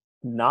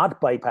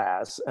not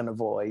bypass and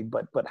avoid,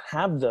 but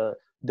have the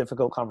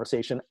difficult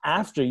conversation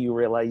after you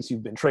realize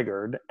you've been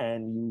triggered,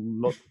 and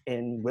you look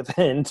in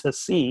within to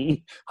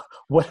see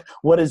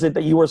what is it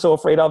that you were so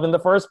afraid of in the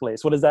first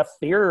place? What is that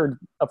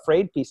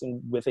afraid piece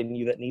within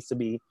you that needs to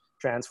be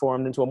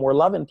transformed into a more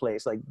loving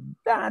place? Like,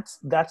 that's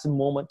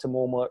moment to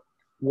moment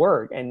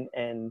work.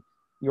 And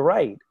you're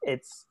right,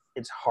 it's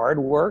hard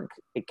work.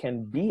 It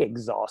can be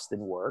exhausting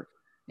work.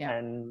 Yeah.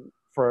 And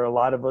for a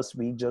lot of us,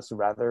 we just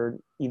rather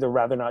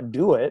not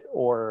do it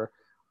or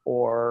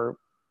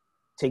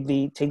take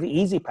the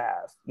easy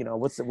path.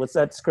 What's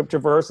that scripture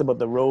verse about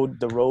the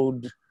road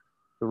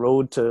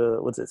to,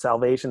 what's it,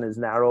 salvation is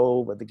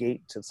narrow, but the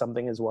gate to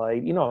something is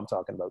wide? You know what I'm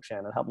talking about,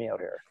 Shannon. Help me out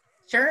here.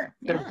 Sure.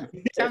 Yeah.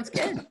 Sounds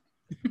good.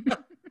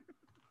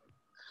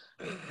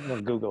 I'm going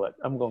to Google it.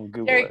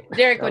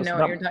 Derek would know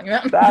what you're talking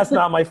about. That's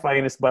not my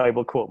finest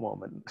Bible quote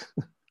moment.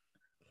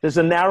 There's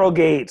a narrow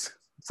gate.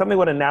 Something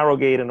with a narrow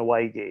gate and a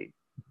wide gate.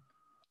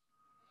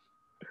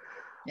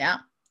 Yeah,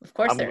 of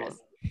course there is.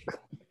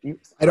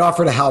 I'd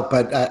offer to help,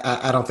 but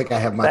I don't think I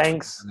have much.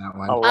 Thanks on that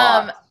one. a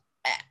lot.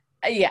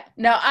 Yeah,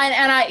 no,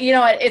 and I, you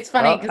know what? It's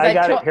funny because I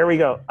got it. Here we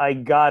go. I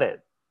got it.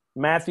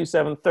 Matthew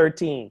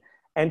 7:13.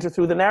 Enter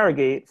through the narrow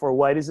gate, for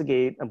wide is the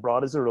gate and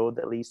broad is the road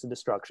that leads to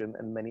destruction,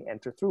 and many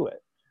enter through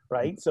it.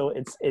 Right. So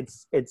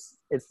it's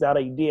that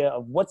idea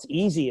of what's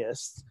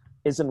easiest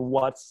isn't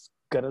what's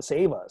gonna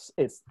save us.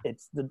 It's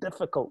the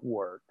difficult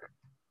work,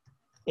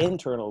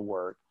 internal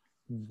work.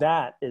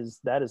 That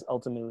is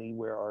ultimately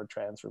where our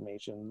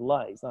transformation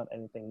lies, not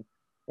anything,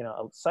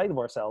 outside of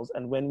ourselves.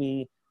 And when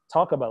we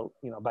talk about,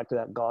 back to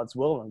that God's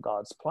will and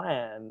God's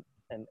plan,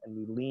 and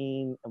we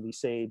lean and we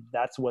say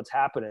that's what's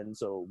happening,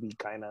 so we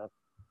kind of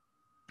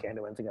can't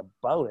do anything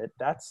about it.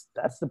 That's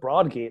the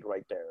broad gate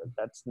right there.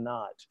 That's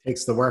not,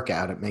 takes the work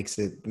out. It makes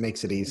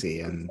it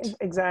easy, and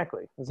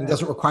exactly. It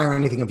doesn't require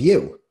anything of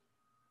you.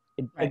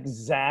 Right.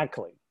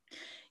 Exactly.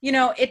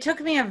 It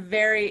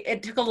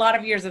took a lot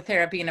of years of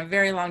therapy and a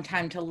very long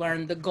time to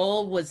learn the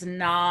goal was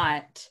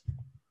not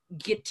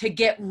to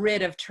get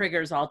rid of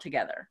triggers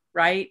altogether,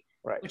 right?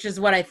 Right. Which is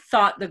what I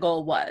thought the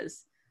goal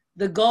was.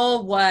 The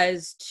goal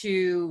was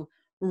to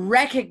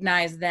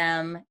recognize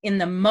them in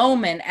the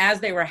moment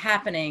as they were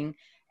happening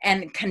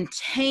and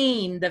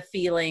contain the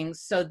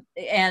feelings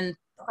and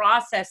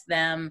process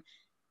them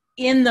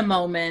in the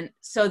moment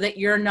so that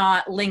you're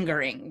not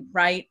lingering,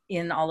 right,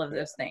 in all of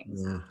those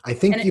things. Yeah. I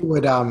think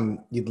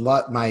you'd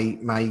love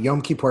my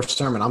Yom Kippur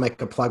sermon. I'll make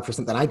a plug for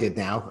something I did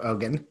now,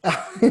 Ogun.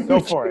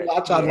 Go for it.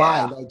 Watch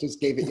online. I just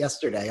gave it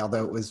yesterday,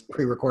 although it was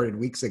pre-recorded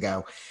weeks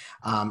ago.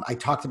 I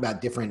talked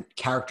about different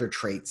character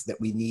traits that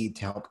we need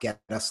to help get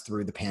us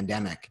through the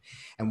pandemic.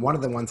 And one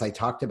of the ones I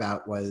talked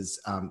about was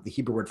the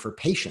Hebrew word for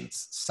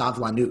patience,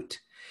 savlanut,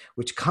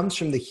 which comes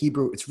from the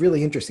Hebrew. It's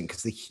really interesting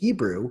because the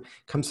Hebrew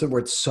comes from the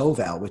word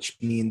sovel, which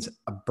means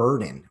a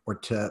burden, or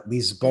to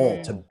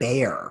lisbol, to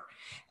bear.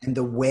 And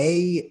the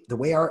way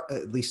our,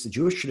 at least the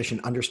Jewish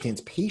tradition,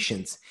 understands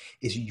patience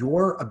is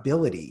your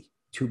ability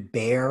to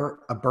bear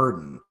a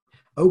burden.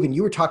 Ogun,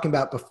 you were talking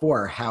about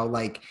before how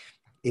like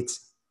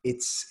it's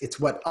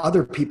what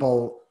other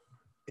people,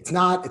 it's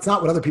not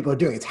what other people are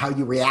doing. It's how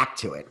you react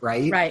to it,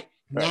 right? Right.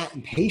 That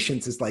and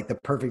patience is like the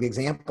perfect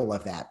example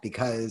of that,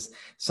 because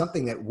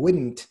something that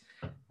wouldn't,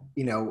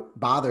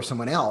 bother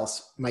someone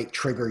else might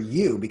trigger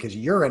you because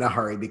you're in a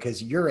hurry,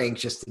 because you're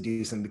anxious to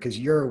do something, because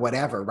you're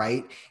whatever,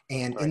 right?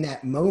 And in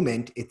that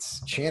moment,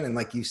 it's, Shannon,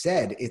 like you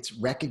said, it's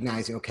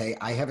recognizing, okay,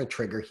 I have a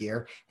trigger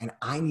here and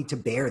I need to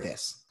bear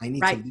this. I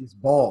need to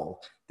lisbol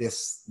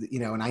this,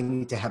 and I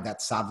need to have that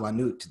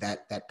savlanut,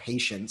 that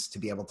patience to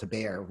be able to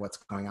bear what's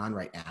going on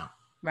right now.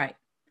 Right.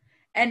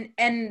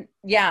 And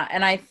yeah,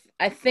 and I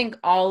think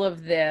all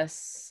of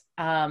this,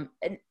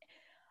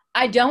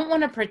 I don't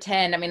want to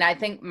pretend. I mean, I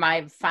think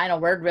my final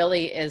word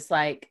really is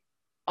like,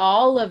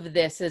 all of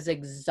this is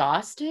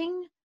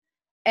exhausting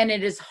and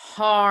it is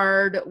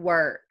hard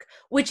work,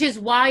 which is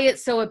why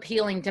it's so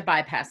appealing to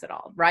bypass it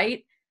all.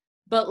 Right.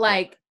 But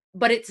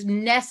it's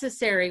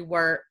necessary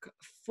work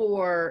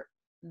for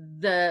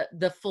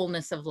the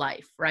fullness of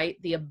life, right?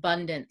 The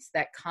abundance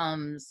that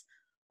comes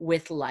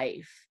with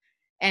life.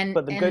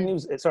 But the good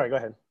news, sorry, go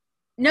ahead.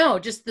 No,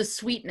 just the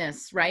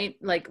sweetness, right?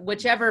 Like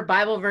whichever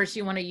Bible verse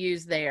you want to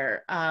use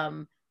there.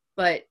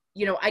 But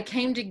I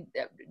came to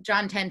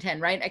John 10:10,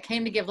 right? I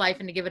came to give life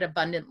and to give it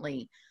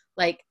abundantly.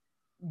 Like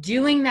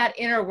doing that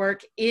inner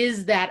work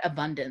is that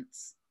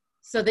abundance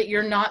so that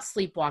you're not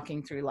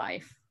sleepwalking through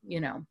life,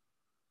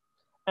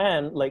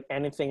 And like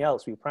anything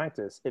else we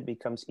practice, it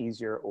becomes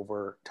easier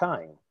over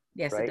time.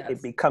 Yes, right? it does.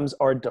 It becomes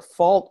our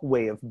default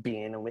way of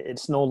being, and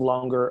it's no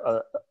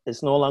longer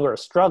a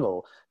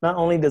struggle. Not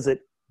only does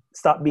it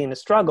stop being a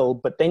struggle,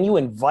 but then you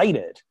invite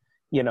it.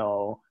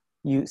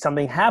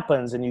 Something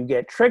happens and you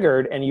get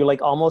triggered, and you're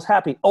like almost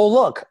happy. Oh,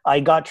 look, I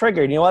got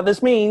triggered. You know what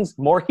this means?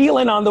 More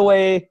healing on the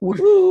way.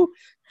 Woohoo!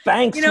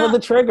 Thanks for the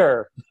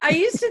trigger. I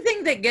used to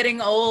think that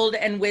getting old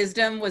and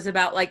wisdom was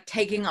about like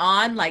taking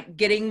on, like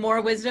getting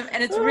more wisdom,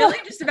 and it's really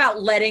just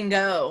about letting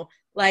go.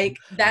 Like,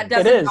 that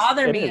doesn't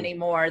bother me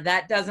anymore.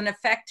 That doesn't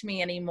affect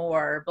me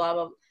anymore. Blah,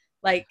 blah, blah.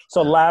 Like,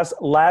 so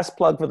last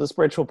plug for the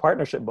Spiritual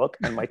Partnership book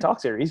and my talk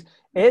series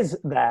is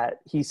that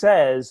he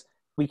says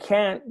we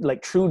can't,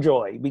 like, true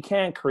joy, we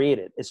can't create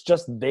it. It's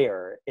just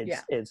there.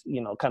 It's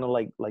kind of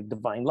like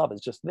divine love. It's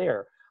just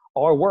there.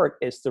 Our work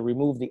is to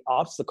remove the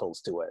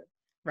obstacles to it.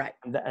 Right.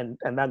 And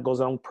that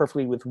goes on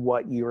perfectly with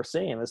what you're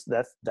saying.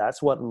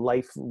 That's what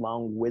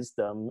lifelong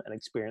wisdom and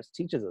experience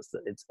teaches us.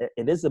 That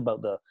it is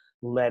about the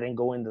letting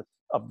go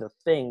of the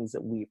things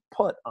that we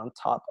put on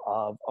top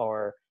of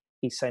our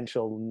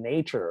essential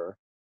nature,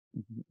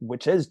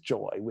 which is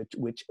joy,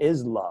 which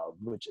is love,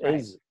 which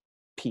is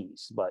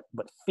peace. But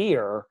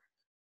fear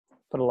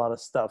put a lot of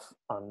stuff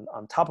on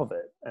top of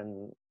it,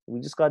 and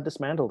we just got to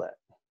dismantle that.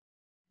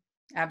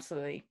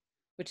 Absolutely.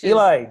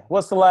 Eli,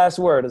 what's the last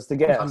word as the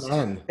guest?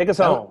 Take us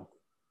home.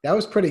 That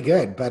was pretty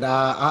good, but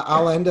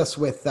I'll end us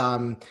with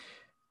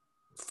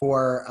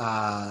for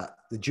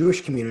the Jewish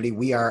community,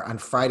 we are on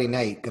Friday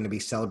night going to be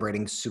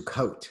celebrating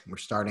Sukkot. We're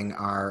starting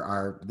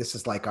this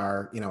is like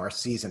our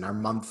season, our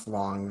month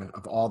long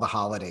of all the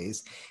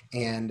holidays.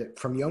 And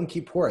from Yom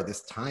Kippur,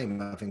 this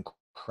time of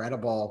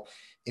incredible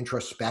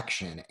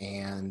introspection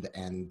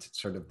and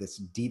sort of this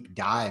deep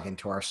dive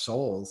into our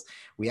souls,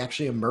 we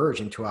actually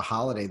emerge into a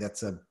holiday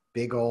that's a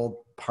big old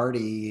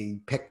party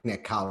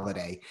picnic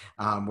holiday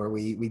where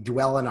we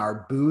dwell in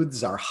our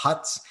booths, our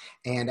huts.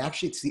 And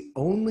actually it's the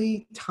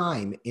only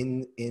time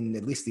in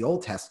at least the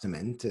Old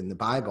Testament, in the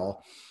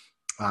Bible,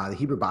 the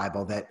Hebrew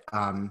Bible, that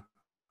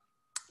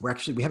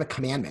we have a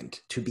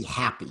commandment to be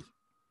happy.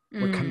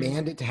 We're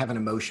commanded to have an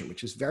emotion,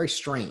 which is very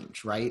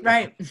strange, right?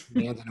 Right.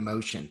 Command an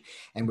emotion.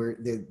 And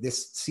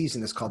this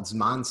season is called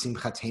Zman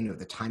Simchatenu,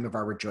 the time of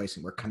our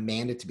rejoicing. We're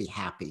commanded to be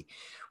happy,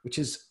 which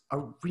is a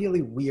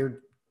really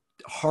weird,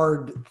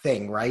 hard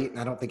thing, right? And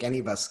I don't think any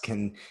of us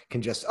can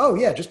just, oh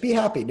yeah, just be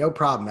happy, no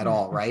problem at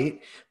all,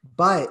 right?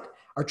 But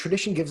our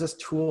tradition gives us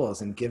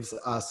tools and gives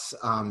us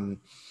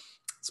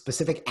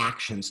specific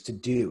actions to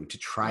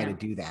try to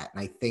do that.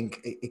 And I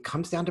think it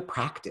comes down to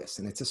practice,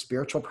 and it's a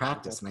spiritual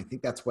practice. And I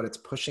think that's what it's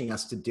pushing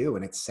us to do.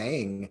 And it's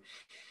saying,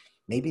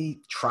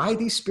 maybe try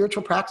these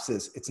spiritual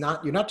practices.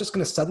 You're not just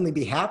going to suddenly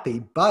be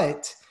happy,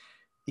 but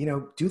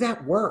do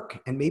that work,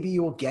 and maybe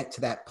you will get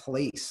to that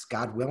place,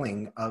 God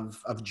willing, of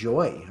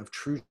joy, of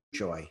true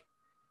joy.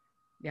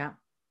 Yeah,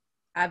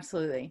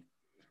 absolutely.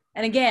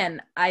 And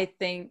again, I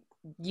think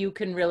you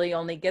can really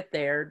only get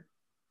there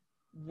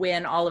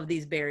when all of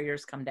these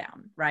barriers come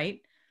down, right?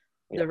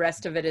 Yeah. The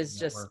rest of it is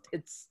just,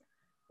 it's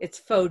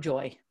faux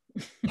joy.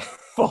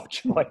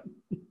 Faux joy.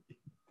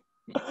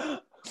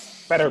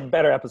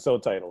 Better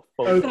episode title.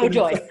 Faux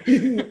joy.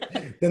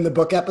 Then the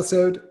book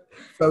episode.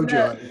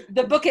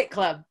 The Book It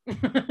Club.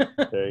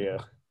 There you go.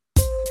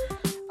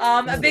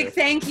 A big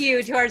thank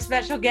you to our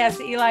special guest,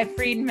 Eli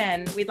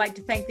Friedman. We'd like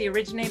to thank the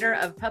originator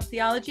of Pub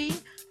Theology,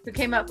 who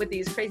came up with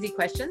these crazy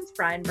questions,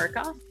 Brian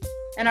Burkhoff,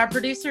 and our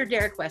producer,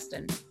 Derek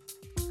Weston.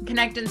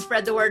 Connect and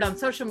spread the word on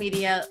social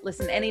media.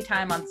 Listen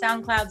anytime on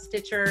SoundCloud,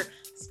 Stitcher,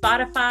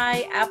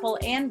 Spotify, Apple,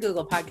 and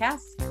Google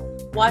Podcasts.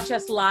 Watch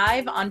us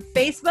live on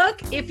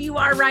Facebook if you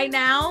are right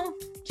now.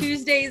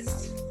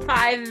 Tuesdays,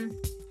 5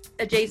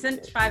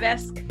 adjacent,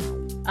 5-esque.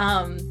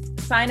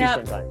 Sign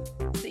up.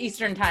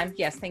 Eastern time.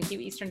 Yes, thank you,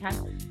 Eastern time.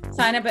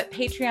 Sign up at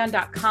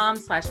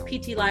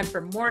patreon.com/PTLive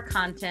for more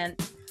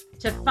content.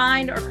 To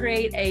find or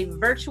create a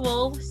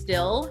virtual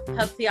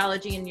Pub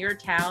Theology in your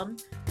town,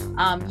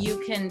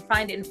 you can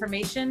find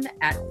information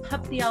at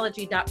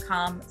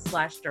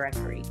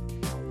pubtheology.com/directory.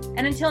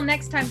 And until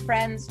next time,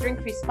 friends,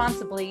 drink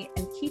responsibly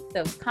and keep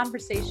those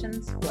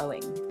conversations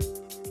flowing.